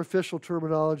sacrificial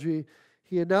terminology.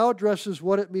 He now addresses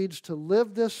what it means to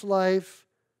live this life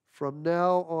from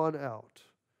now on out.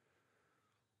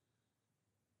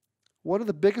 One of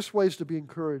the biggest ways to be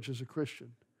encouraged as a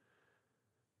Christian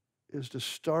is to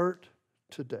start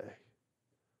today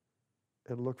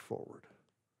and look forward.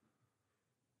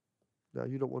 Now,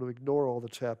 you don't want to ignore all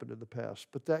that's happened in the past,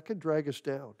 but that can drag us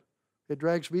down. It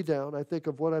drags me down. I think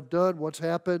of what I've done, what's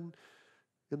happened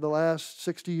in the last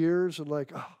 60 years, and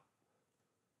like,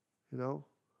 if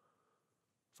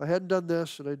I hadn't done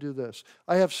this and I do this.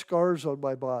 I have scars on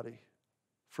my body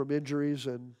from injuries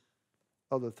and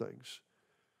other things.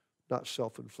 Not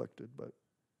self-inflicted, but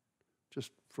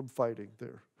just from fighting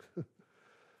there.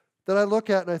 That I look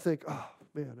at and I think, oh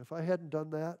man, if I hadn't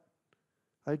done that,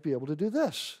 I'd be able to do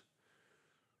this.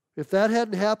 If that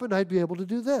hadn't happened, I'd be able to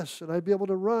do this, and I'd be able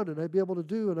to run, and I'd be able to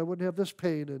do, and I wouldn't have this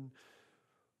pain. And,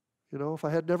 if I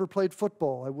had never played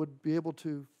football, I would be able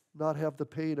to not have the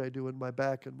pain I do in my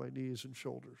back and my knees and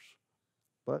shoulders.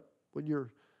 But when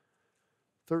you're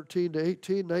 13 to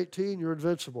 18, 19, you're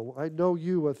invincible. I know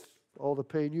you with all the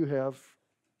pain you have.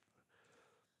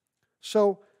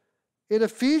 So, in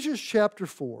Ephesians chapter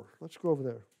 4, let's go over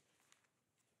there.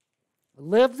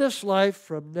 Live this life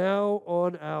from now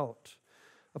on out.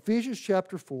 Ephesians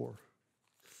chapter 4,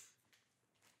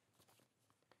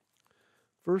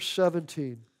 verse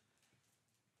 17.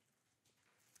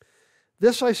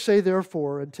 This I say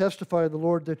therefore, and testify in the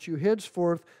Lord, that you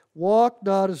henceforth walk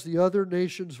not as the other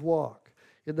nations walk,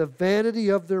 in the vanity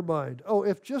of their mind. Oh,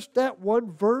 if just that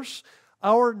one verse,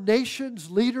 our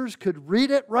nation's leaders could read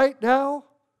it right now.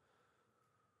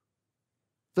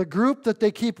 The group that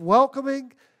they keep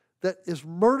welcoming, that is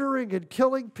murdering and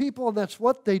killing people, and that's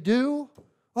what they do.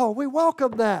 Oh, we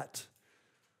welcome that.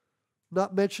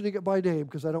 Not mentioning it by name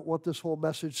because I don't want this whole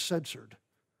message censored.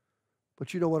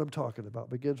 But you know what I'm talking about.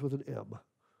 Begins with an M.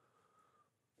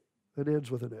 It ends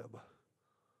with an M.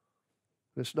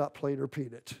 And it's not plain or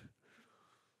peanut.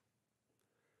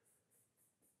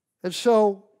 And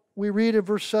so we read in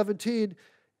verse 17,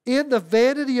 in the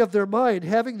vanity of their mind,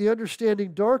 having the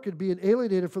understanding darkened, being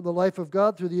alienated from the life of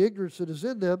God through the ignorance that is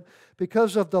in them,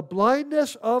 because of the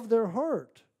blindness of their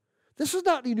heart. This is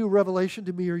not any new revelation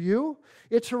to me or you.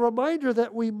 It's a reminder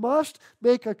that we must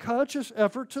make a conscious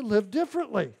effort to live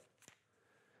differently.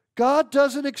 God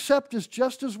doesn't accept us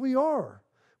just as we are.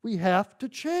 We have to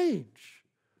change.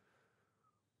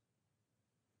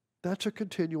 That's a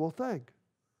continual thing.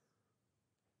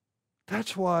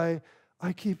 That's why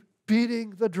I keep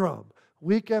beating the drum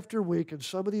week after week, and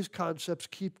some of these concepts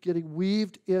keep getting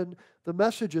weaved in the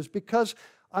messages because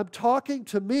I'm talking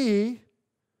to me,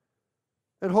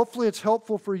 and hopefully it's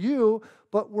helpful for you,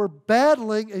 but we're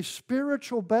battling a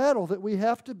spiritual battle that we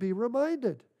have to be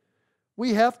reminded.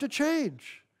 We have to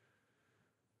change.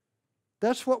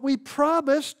 That's what we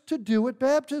promised to do at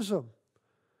baptism.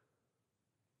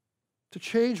 To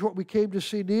change what we came to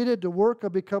see needed, to work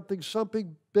on becoming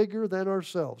something bigger than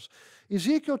ourselves.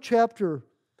 Ezekiel chapter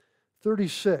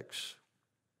 36.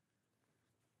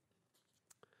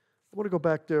 I want to go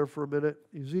back there for a minute.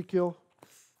 Ezekiel.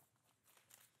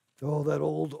 Oh, that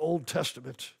Old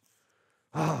Testament.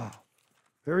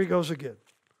 There he goes again.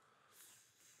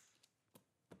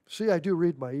 See, I do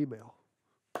read my email.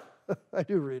 I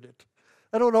do read it.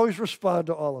 I don't always respond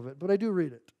to all of it, but I do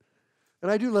read it. And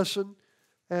I do listen.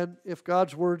 And if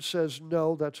God's word says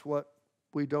no, that's what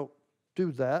we don't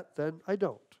do that, then I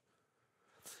don't.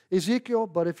 Ezekiel,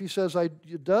 but if he says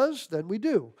it does, then we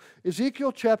do.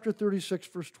 Ezekiel chapter 36,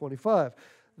 verse 25.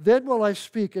 Then will I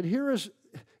speak, and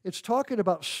it's talking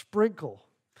about sprinkle.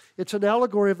 It's an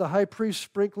allegory of the high priest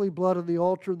sprinkling blood on the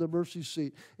altar and the mercy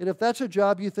seat. And if that's a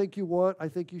job you think you want, I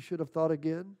think you should have thought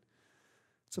again.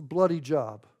 It's a bloody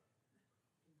job.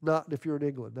 Not if you're in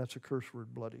England, that's a curse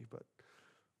word, bloody, but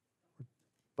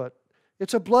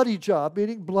it's a bloody job,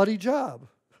 meaning bloody job.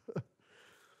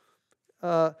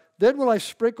 Then will I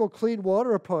sprinkle clean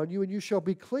water upon you, and you shall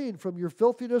be clean from your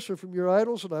filthiness or from your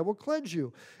idols, and I will cleanse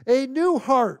you. A new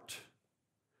heart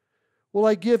will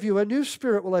I give you, a new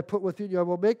spirit will I put within you. I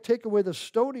will take away the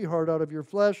stony heart out of your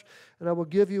flesh, and I will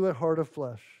give you a heart of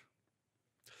flesh.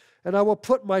 And I will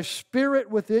put my spirit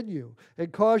within you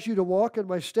and cause you to walk in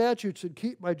my statutes and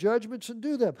keep my judgments and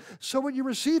do them. So when you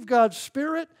receive God's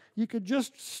spirit, you can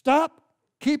just stop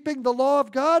keeping the law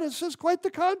of God. It says quite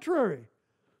the contrary.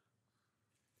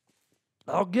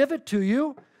 I'll give it to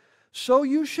you, so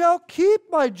you shall keep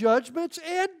my judgments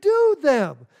and do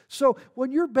them. So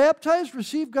when you're baptized,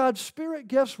 receive God's Spirit,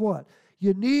 guess what?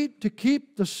 You need to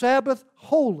keep the Sabbath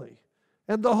holy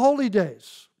and the holy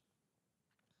days.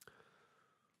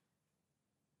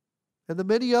 And the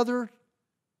many other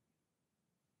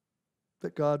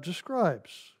that God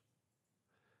describes.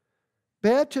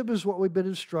 Baptism is what we've been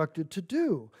instructed to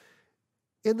do.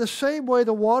 In the same way,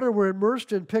 the water we're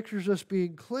immersed in pictures us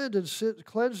being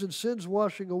cleansed and sins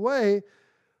washing away.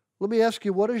 Let me ask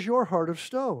you, what is your heart of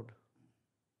stone?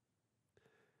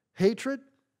 Hatred?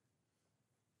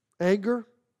 Anger?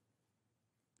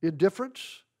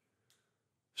 Indifference?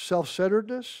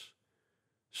 Self-centeredness?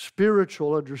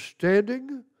 Spiritual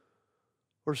understanding?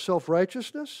 Or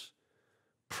self-righteousness?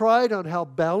 Pride on how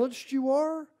balanced you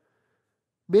are?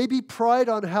 Maybe pride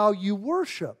on how you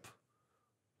worship.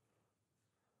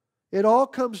 It all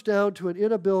comes down to an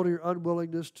inability or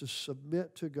unwillingness to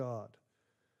submit to God.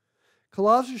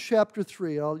 Colossians chapter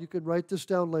 3, you can write this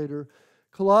down later.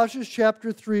 Colossians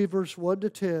chapter 3, verse 1 to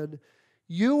 10.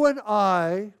 You and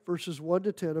I, verses 1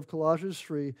 to 10 of Colossians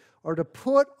 3, are to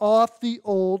put off the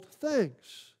old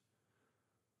things.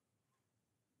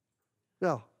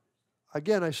 Now,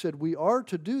 again, I said we are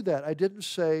to do that. I didn't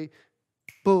say,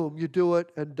 boom, you do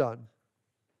it and done.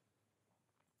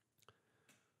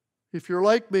 If you're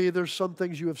like me, there's some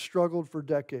things you have struggled for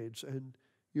decades, and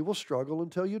you will struggle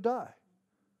until you die.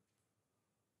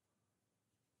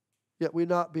 Yet we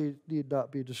need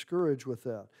not be discouraged with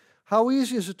that. How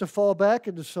easy is it to fall back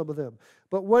into some of them?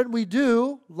 But when we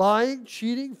do, lying,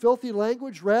 cheating, filthy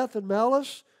language, wrath, and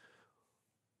malice,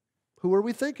 who are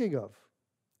we thinking of?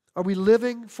 Are we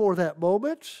living for that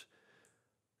moment,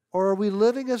 or are we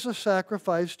living as a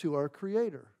sacrifice to our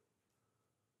Creator?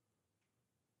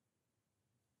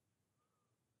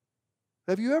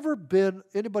 Have you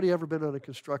anybody ever been on a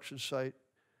construction site?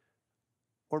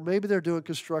 Or maybe they're doing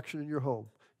construction in your home.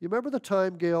 You remember the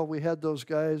time, Gail, we had those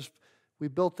guys, we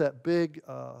built that big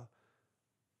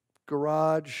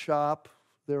garage shop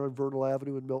there on Vernal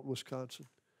Avenue in Milton, Wisconsin.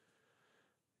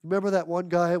 Remember that one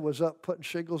guy was up putting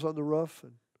shingles on the roof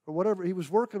or whatever? He was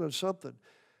working on something.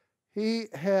 He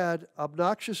had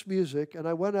obnoxious music, and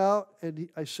I went out and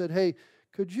I said, hey,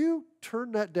 could you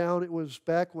turn that down? It was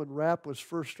back when rap was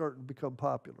first starting to become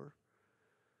popular.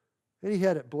 And he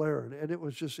had it blaring, and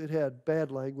it had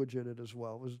bad language in it as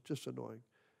well. It was just annoying.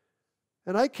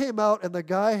 And I came out, and the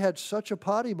guy had such a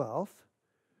potty mouth.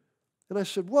 And I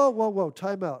said, whoa,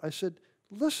 time out. I said,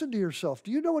 listen to yourself.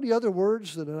 Do you know any other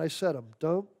words? And I said them.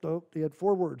 Don't. He had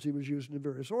 4 words he was using in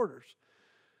various orders.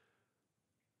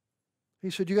 He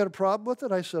said, you got a problem with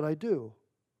it? I said, I do.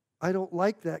 I don't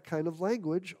like that kind of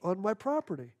language on my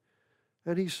property.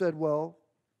 And he said, well,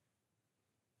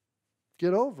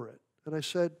 get over it. And I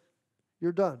said,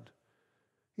 you're done.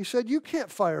 He said, you can't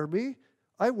fire me.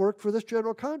 I work for this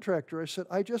general contractor. I said,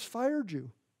 I just fired you.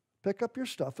 Pick up your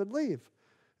stuff and leave.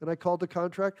 And I called the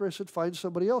contractor. I said, find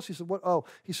somebody else. He said, what? Oh,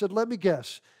 he said, let me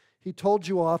guess. He told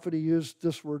you off and he used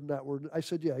this word and that word. I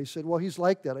said, yeah. He said, well, he's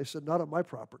like that. I said, not on my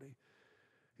property.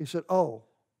 He said, oh,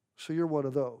 so you're one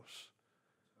of those.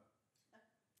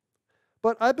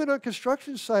 But I've been on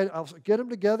construction site. I'll get them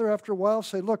together after a while,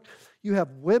 say, look, you have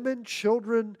women,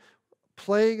 children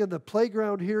playing in the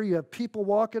playground here. You have people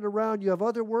walking around. You have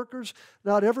other workers.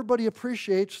 Not everybody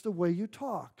appreciates the way you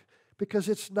talk because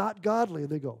it's not godly. And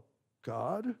they go,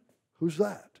 God? Who's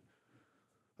that?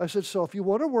 I said, so if you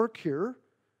want to work here,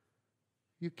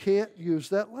 you can't use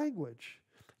that language.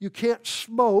 You can't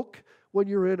smoke when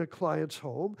you're in a client's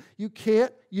home. You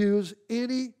can't use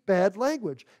any bad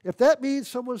language. If that means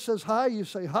someone says hi, you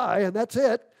say hi, and that's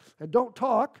it, and don't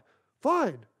talk,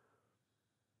 fine.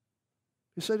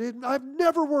 He said, I've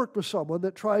never worked with someone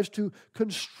that tries to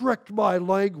constrict my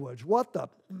language. What the?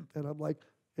 And I'm like,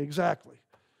 exactly.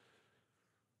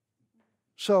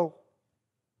 So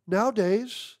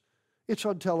nowadays, it's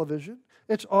on television.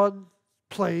 It's on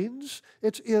planes.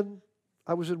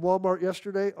 I was in Walmart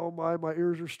yesterday. Oh my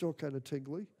ears are still kind of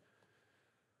tingly.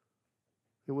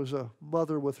 It was a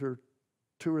mother with her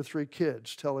 2 or 3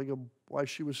 kids telling them why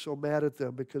she was so mad at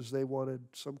them because they wanted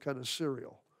some kind of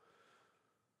cereal.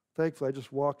 Thankfully, I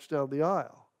just walked down the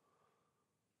aisle.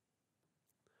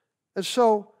 And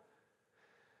so,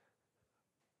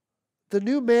 the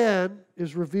new man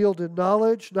is revealed in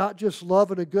knowledge, not just love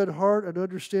and a good heart and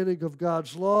understanding of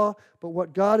God's law, but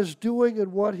what God is doing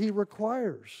and what He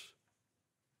requires.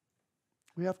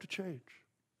 We have to change.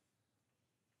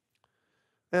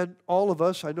 And all of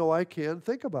us, I know I can,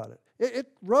 think about it. It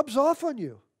rubs off on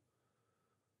you,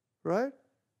 right?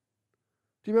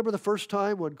 Do you remember the first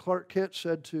time when Clark Kent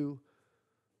said to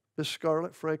Miss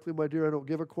Scarlett, frankly, my dear, I don't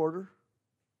give a quarter?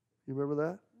 You remember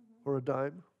that? Or a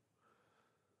dime?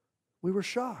 We were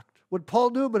shocked. When Paul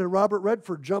Newman and Robert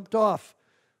Redford jumped off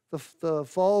the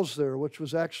falls there, which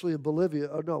was actually in Bolivia,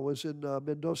 it was in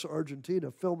Mendoza,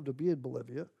 Argentina, filmed to be in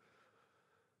Bolivia.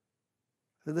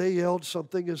 And they yelled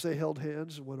something as they held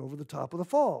hands and went over the top of the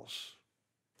falls.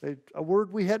 A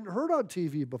word we hadn't heard on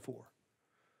TV before.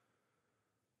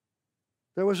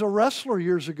 There was a wrestler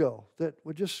years ago that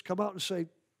would just come out and say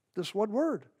this one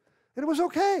word, and it was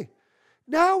okay.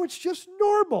 Now it's just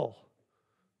normal.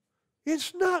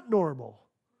 It's not normal.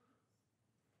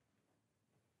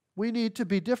 We need to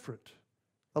be different.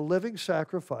 A living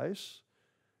sacrifice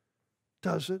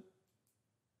doesn't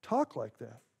talk like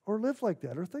that, or live like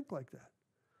that, or think like that.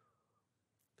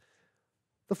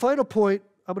 The final point,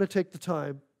 I'm going to take the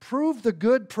time. Prove the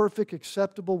good, perfect,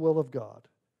 acceptable will of God.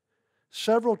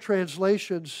 Several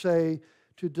translations say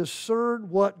to discern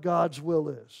what God's will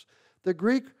is. The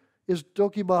Greek is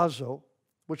dokimazo,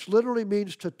 which literally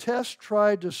means to test,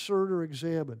 try, discern, or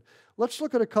examine. Let's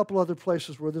look at a couple other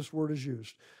places where this word is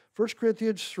used. 1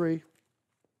 Corinthians 3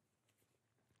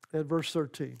 and verse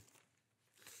 13.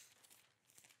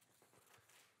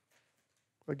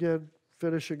 Again,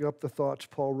 finishing up the thoughts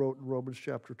Paul wrote in Romans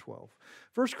chapter 12.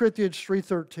 1 Corinthians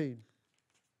 3:13.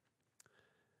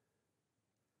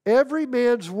 Every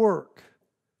man's work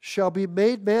shall be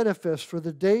made manifest, for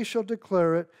the day shall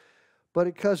declare it, but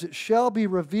because it shall be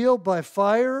revealed by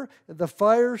fire, and the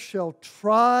fire shall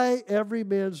try every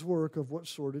man's work of what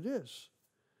sort it is.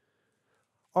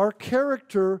 Our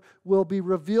character will be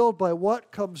revealed by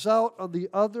what comes out on the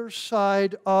other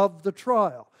side of the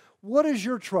trial. What is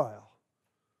your trial?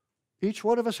 Each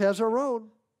one of us has our own.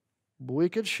 We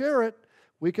can share it.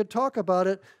 We can talk about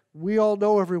it. We all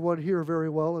know everyone here very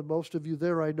well, and most of you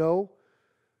there I know.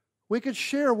 We can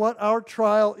share what our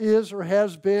trial is or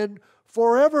has been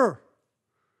forever.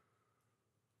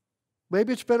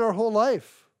 Maybe it's been our whole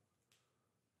life.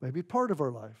 Maybe part of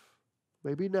our life.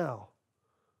 Maybe now.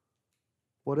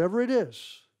 Whatever it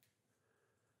is,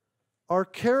 our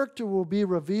character will be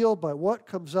revealed by what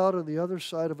comes out on the other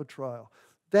side of a trial.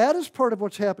 That is part of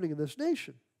what's happening in this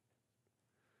nation.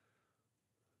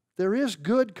 There is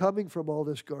good coming from all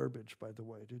this garbage, by the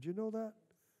way. Did you know that?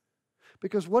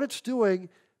 Because what it's doing,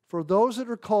 for those that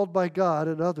are called by God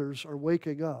and others are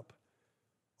waking up,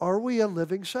 are we a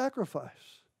living sacrifice?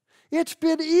 It's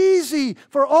been easy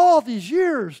for all these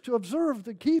years to observe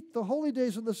and keep the holy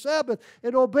days and the Sabbath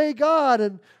and obey God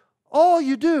and all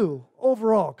you do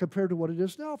overall compared to what it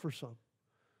is now for some.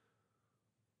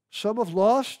 Some have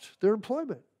lost their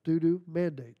employment due to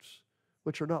mandates,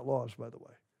 which are not laws, by the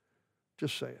way.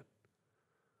 Just saying.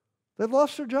 They've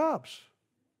lost their jobs.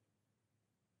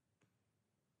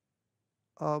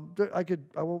 I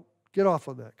won't get off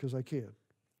on that because I can.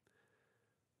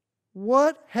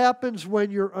 What happens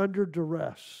when you're under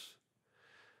duress?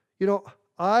 You know,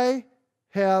 I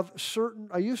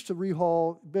used to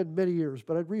rehaul, been many years,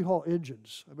 but I'd rehaul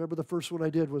engines. I remember the first one I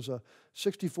did was a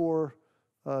 64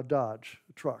 Dodge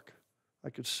truck. I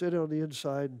could sit on the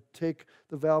inside and take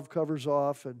the valve covers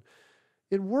off. And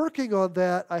in working on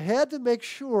that, I had to make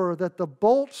sure that the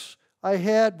bolts I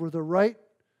had were the right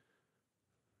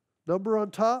number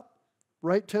on top,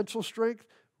 right tensile strength,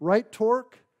 right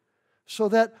torque, so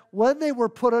that when they were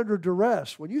put under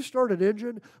duress, when you start an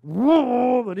engine,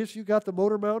 whoom, and you got the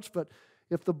motor mounts, but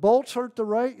if the bolts aren't the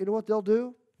right, you know what they'll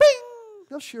do? Bing!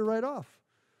 They'll shear right off.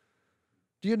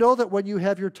 Do you know that when you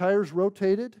have your tires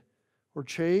rotated or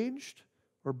changed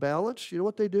or balanced, you know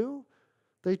what they do?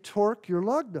 They torque your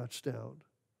lug nuts down.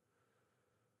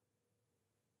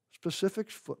 Specific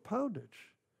foot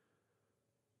poundage.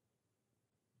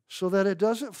 So that it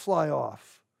doesn't fly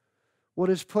off when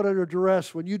it's put under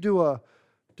duress. When you do a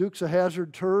Dukes of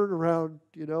Hazzard turn around,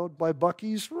 by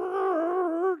Buc-ee's,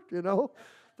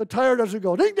 the tire doesn't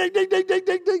go ding, ding, ding, ding, ding,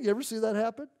 ding, ding. You ever see that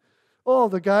happen? Oh,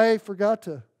 the guy forgot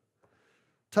to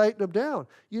tighten them down.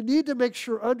 You need to make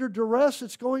sure under duress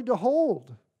it's going to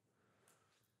hold.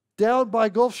 Down by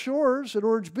Gulf Shores in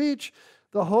Orange Beach,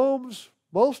 the homes,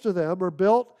 most of them, are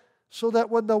built so that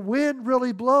when the wind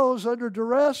really blows under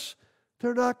duress,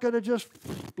 they're not going to just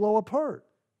blow apart.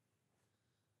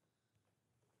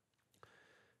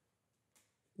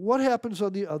 What happens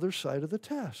on the other side of the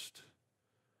test?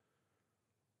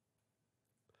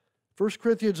 1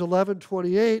 Corinthians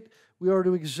 11:28, we are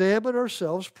to examine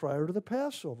ourselves prior to the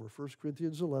Passover. 1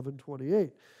 Corinthians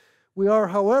 11:28. We are,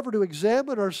 however, to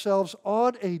examine ourselves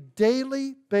on a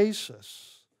daily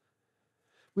basis.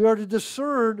 We are to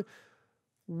discern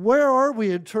where are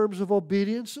we in terms of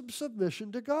obedience and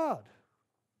submission to God.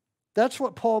 That's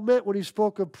what Paul meant when he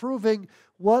spoke of proving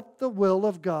what the will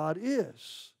of God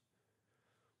is.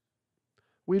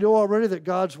 We know already that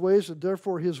God's ways and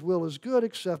therefore His will is good,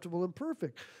 acceptable, and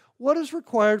perfect. What is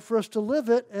required for us to live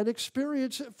it and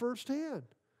experience it firsthand?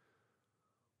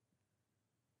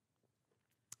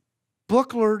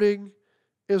 Book learning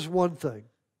is one thing.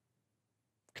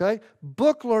 Okay?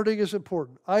 Book learning is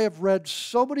important. I have read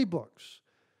so many books.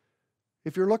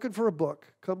 If you're looking for a book,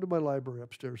 come to my library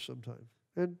upstairs sometime.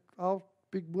 And I'll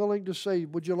be willing to say,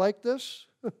 would you like this?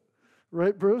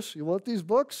 Right, Bruce? You want these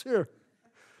books? Here.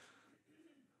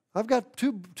 I've got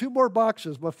two more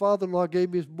boxes. My father-in-law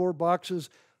gave me more boxes.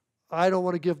 I don't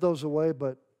want to give those away,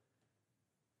 but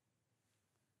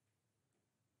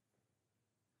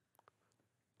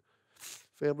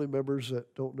family members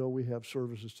that don't know we have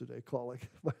services today calling.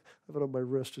 I have it on my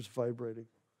wrist. It's vibrating.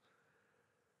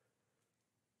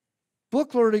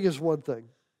 Book learning is one thing.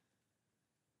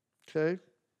 Okay?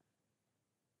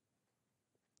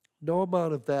 No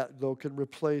amount of that, though, can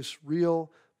replace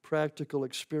real practical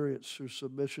experience through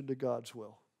submission to God's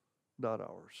will, not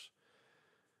ours.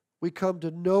 We come to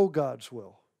know God's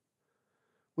will.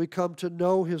 We come to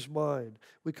know His mind.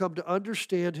 We come to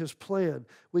understand His plan.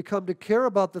 We come to care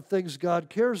about the things God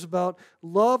cares about,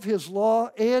 love His law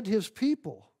and His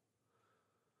people.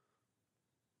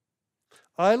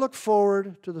 I look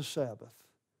forward to the Sabbath.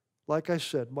 Like I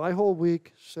said, my whole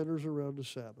week centers around the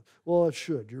Sabbath. Well, it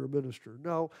should. You're a minister.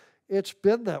 No, it's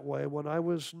been that way when I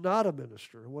was not a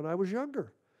minister, when I was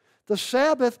younger. The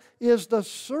Sabbath is the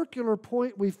circular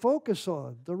point we focus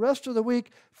on. The rest of the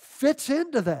week fits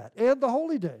into that, and the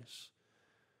holy days.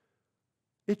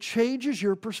 It changes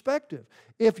your perspective.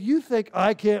 If you think,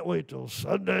 I can't wait till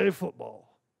Sunday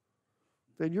football,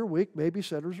 then your week maybe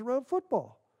centers around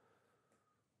football.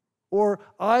 Or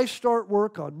I start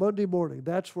work on Monday morning.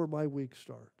 That's where my week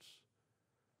starts.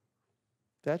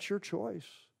 That's your choice.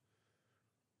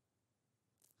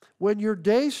 When your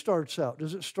day starts out,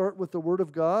 does it start with the Word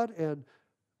of God and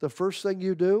the first thing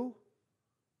you do,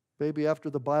 maybe after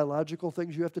the biological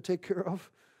things you have to take care of,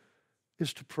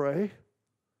 is to pray?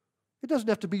 It doesn't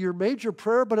have to be your major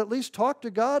prayer, but at least talk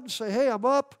to God and say, hey, I'm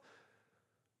up.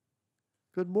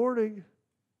 Good morning.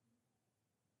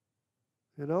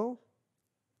 You know?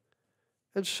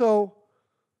 And so,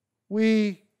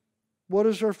 what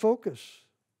is our focus?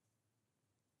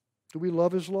 Do we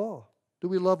love His law? Do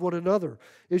we love one another?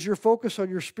 Is your focus on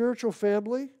your spiritual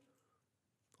family?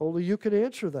 Only you can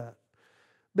answer that.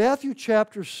 Matthew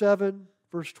chapter 7,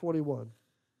 verse 21.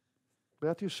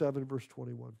 Matthew 7, verse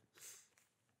 21.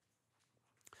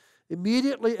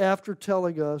 Immediately after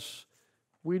telling us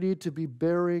we need to be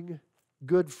bearing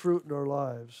good fruit in our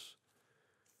lives,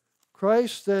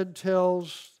 Christ then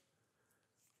tells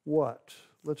what?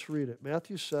 Let's read it.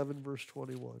 Matthew 7, verse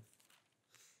 21.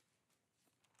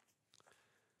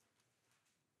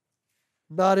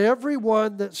 Not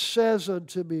everyone that says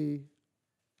unto me,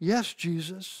 yes,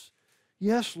 Jesus,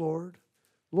 yes, Lord,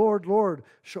 Lord, Lord,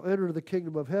 shall enter the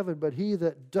kingdom of heaven, but he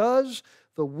that does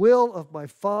the will of my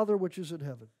Father which is in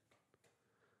heaven.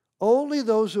 Only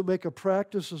those who make a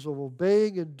practice of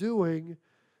obeying and doing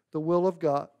the will of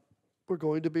God are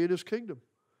going to be in His kingdom.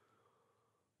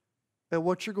 And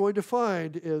what you're going to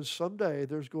find is someday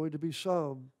there's going to be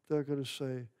some that are going to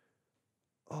say,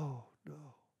 Oh,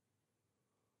 no.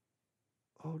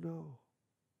 Oh, no.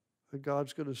 And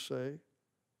God's going to say,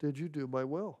 did you do my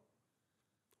will?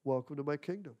 Welcome to my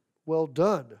kingdom. Well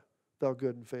done, thou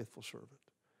good and faithful servant.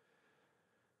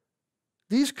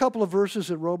 These couple of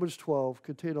verses in Romans 12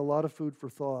 contain a lot of food for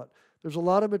thought. There's a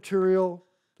lot of material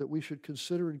that we should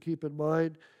consider and keep in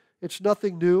mind. It's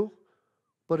nothing new,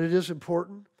 but it is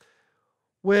important.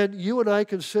 When you and I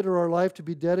consider our life to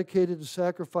be dedicated and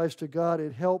sacrificed to God,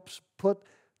 it helps put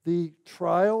the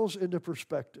trials into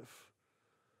perspective.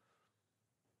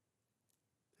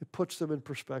 It puts them in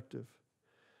perspective.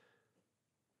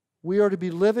 We are to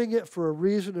be living it for a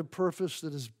reason and purpose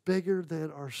that is bigger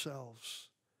than ourselves.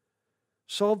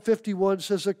 Psalm 51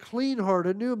 says, a clean heart,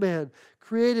 a new man,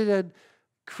 created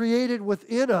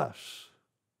within us.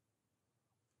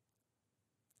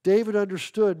 David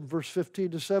understood in verse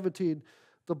 15 to 17,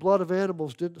 the blood of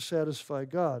animals didn't satisfy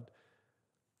God.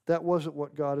 That wasn't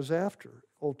what God is after,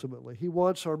 ultimately. He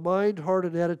wants our mind, heart,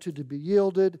 and attitude to be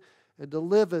yielded and to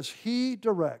live as He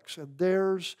directs. And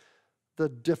there's the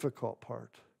difficult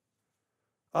part.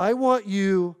 I want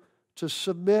you to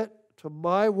submit to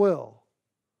my will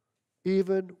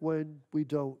even when we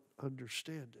don't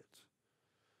understand it.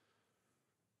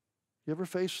 You ever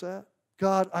face that?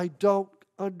 God, I don't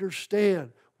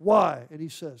understand. Why? And He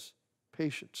says,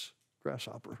 patience,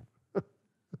 grasshopper.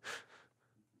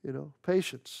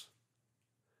 Patience.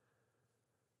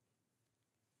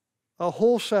 A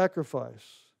whole sacrifice.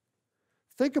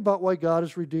 Think about why God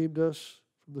has redeemed us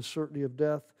from the certainty of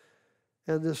death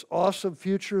and this awesome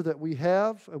future that we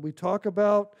have and we talk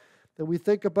about, that we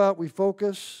think about, we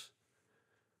focus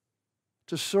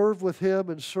to serve with Him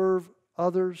and serve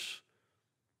others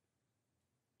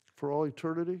for all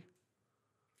eternity.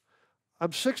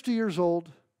 I'm 60 years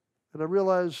old, and I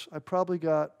realize I probably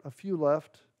got a few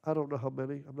left. I don't know how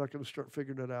many. I'm not going to start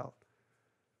figuring it out.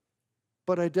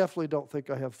 But I definitely don't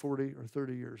think I have 40 or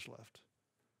 30 years left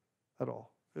at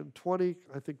all. And 20,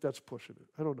 I think that's pushing it.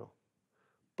 I don't know.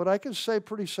 But I can say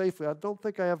pretty safely, I don't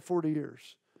think I have 40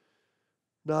 years.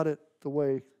 Not at the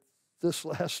way this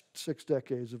last 6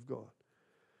 decades have gone.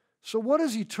 So what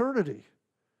is eternity?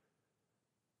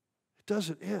 It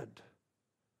doesn't end.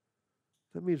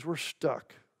 That means we're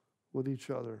stuck with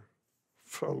each other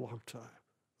for a long time.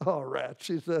 Oh, rat,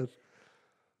 she says.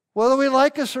 Whether we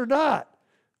like us or not.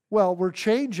 Well, we're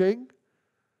changing.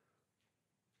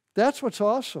 That's what's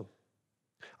awesome.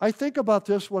 I think about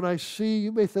this when I see,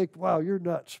 you may think, wow, you're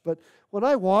nuts. But when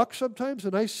I walk sometimes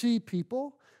and I see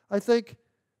people, I think,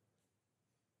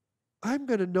 I'm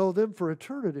going to know them for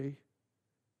eternity,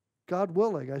 God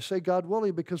willing. I say God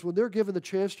willing because when they're given the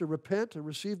chance to repent and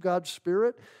receive God's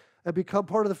Spirit and become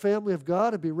part of the family of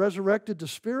God and be resurrected to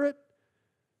Spirit,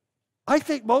 I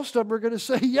think most of them are going to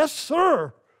say, yes,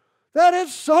 sir. That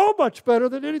is so much better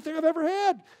than anything I've ever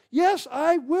had. Yes,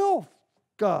 I will,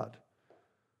 God.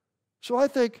 So I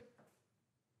think,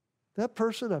 that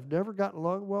person I've never gotten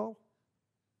along well,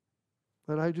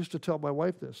 and I used to tell my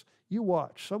wife this, you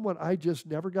watch, someone I just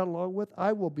never got along with,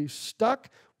 I will be stuck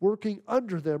working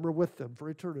under them or with them for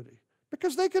eternity.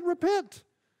 Because they can repent.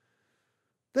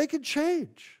 They can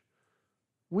change.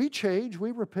 We change,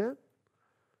 we repent.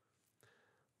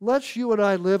 Let's you and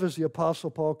I live as the Apostle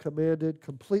Paul commanded,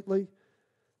 completely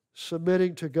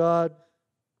submitting to God,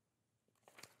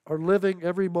 are living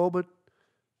every moment,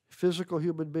 physical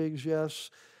human beings,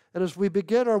 yes. And as we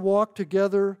begin our walk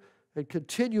together and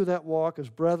continue that walk as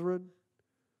brethren,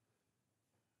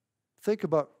 think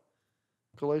about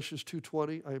Galatians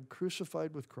 2:20, I am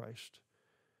crucified with Christ.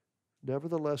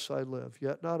 Nevertheless I live,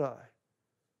 yet not I,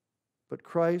 but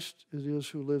Christ it is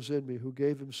who lives in me, who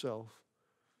gave Himself.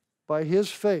 By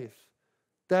His faith,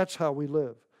 that's how we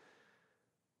live.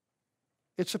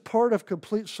 It's a part of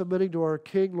complete submitting to our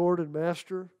King, Lord, and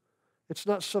Master. It's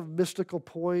not some mystical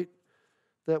point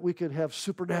that we can have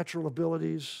supernatural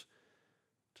abilities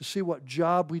to see what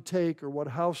job we take or what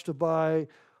house to buy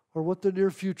or what the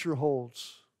near future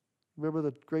holds. Remember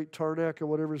the great Tarnak or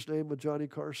whatever his name with Johnny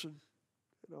Carson?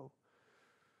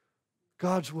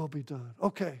 God's will be done.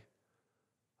 Okay.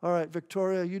 All right,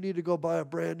 Victoria, you need to go buy a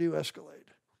brand new Escalade.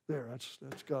 There,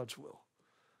 that's God's will.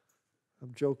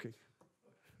 I'm joking.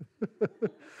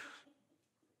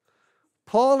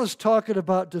 Paul is talking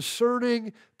about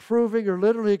discerning, proving, or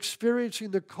literally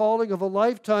experiencing the calling of a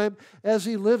lifetime as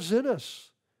he lives in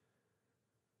us.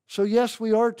 So yes,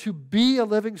 we are to be a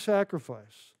living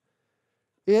sacrifice.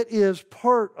 It is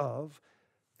part of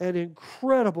an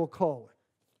incredible calling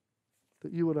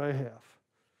that you and I have.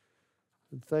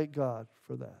 And thank God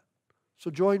for that.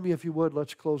 So join me if you would.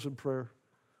 Let's close in prayer.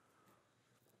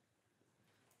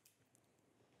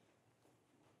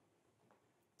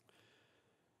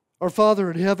 Our Father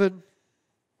in heaven,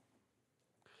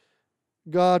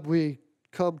 God, we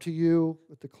come to you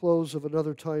at the close of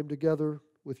another time together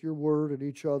with your word and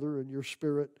each other and your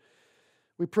Spirit.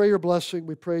 We pray your blessing.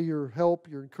 We pray your help,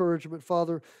 your encouragement.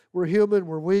 Father, we're human,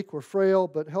 we're weak, we're frail,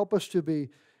 but help us to be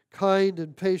kind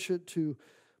and patient, to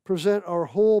present our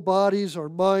whole bodies, our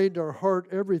mind, our heart,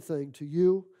 everything to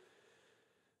you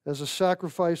as a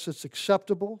sacrifice that's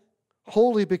acceptable,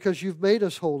 holy because you've made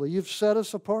us holy. You've set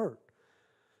us apart.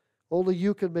 Only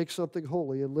you can make something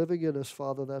holy, and living in us,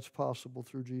 Father, that's possible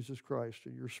through Jesus Christ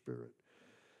and your Spirit.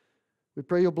 We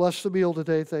pray you'll bless the meal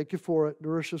today. Thank you for it.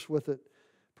 Nourish us with it.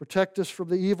 Protect us from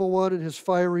the evil one and his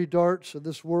fiery darts in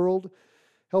this world.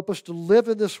 Help us to live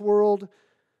in this world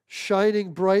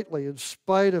shining brightly in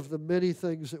spite of the many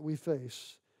things that we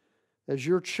face as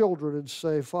your children, and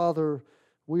say, Father,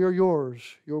 we are yours.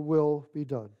 Your will be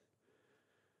done.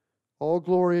 All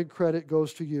glory and credit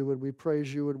goes to you, and we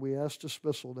praise you, and we ask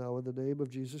dismissal now in the name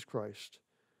of Jesus Christ.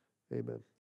 Amen.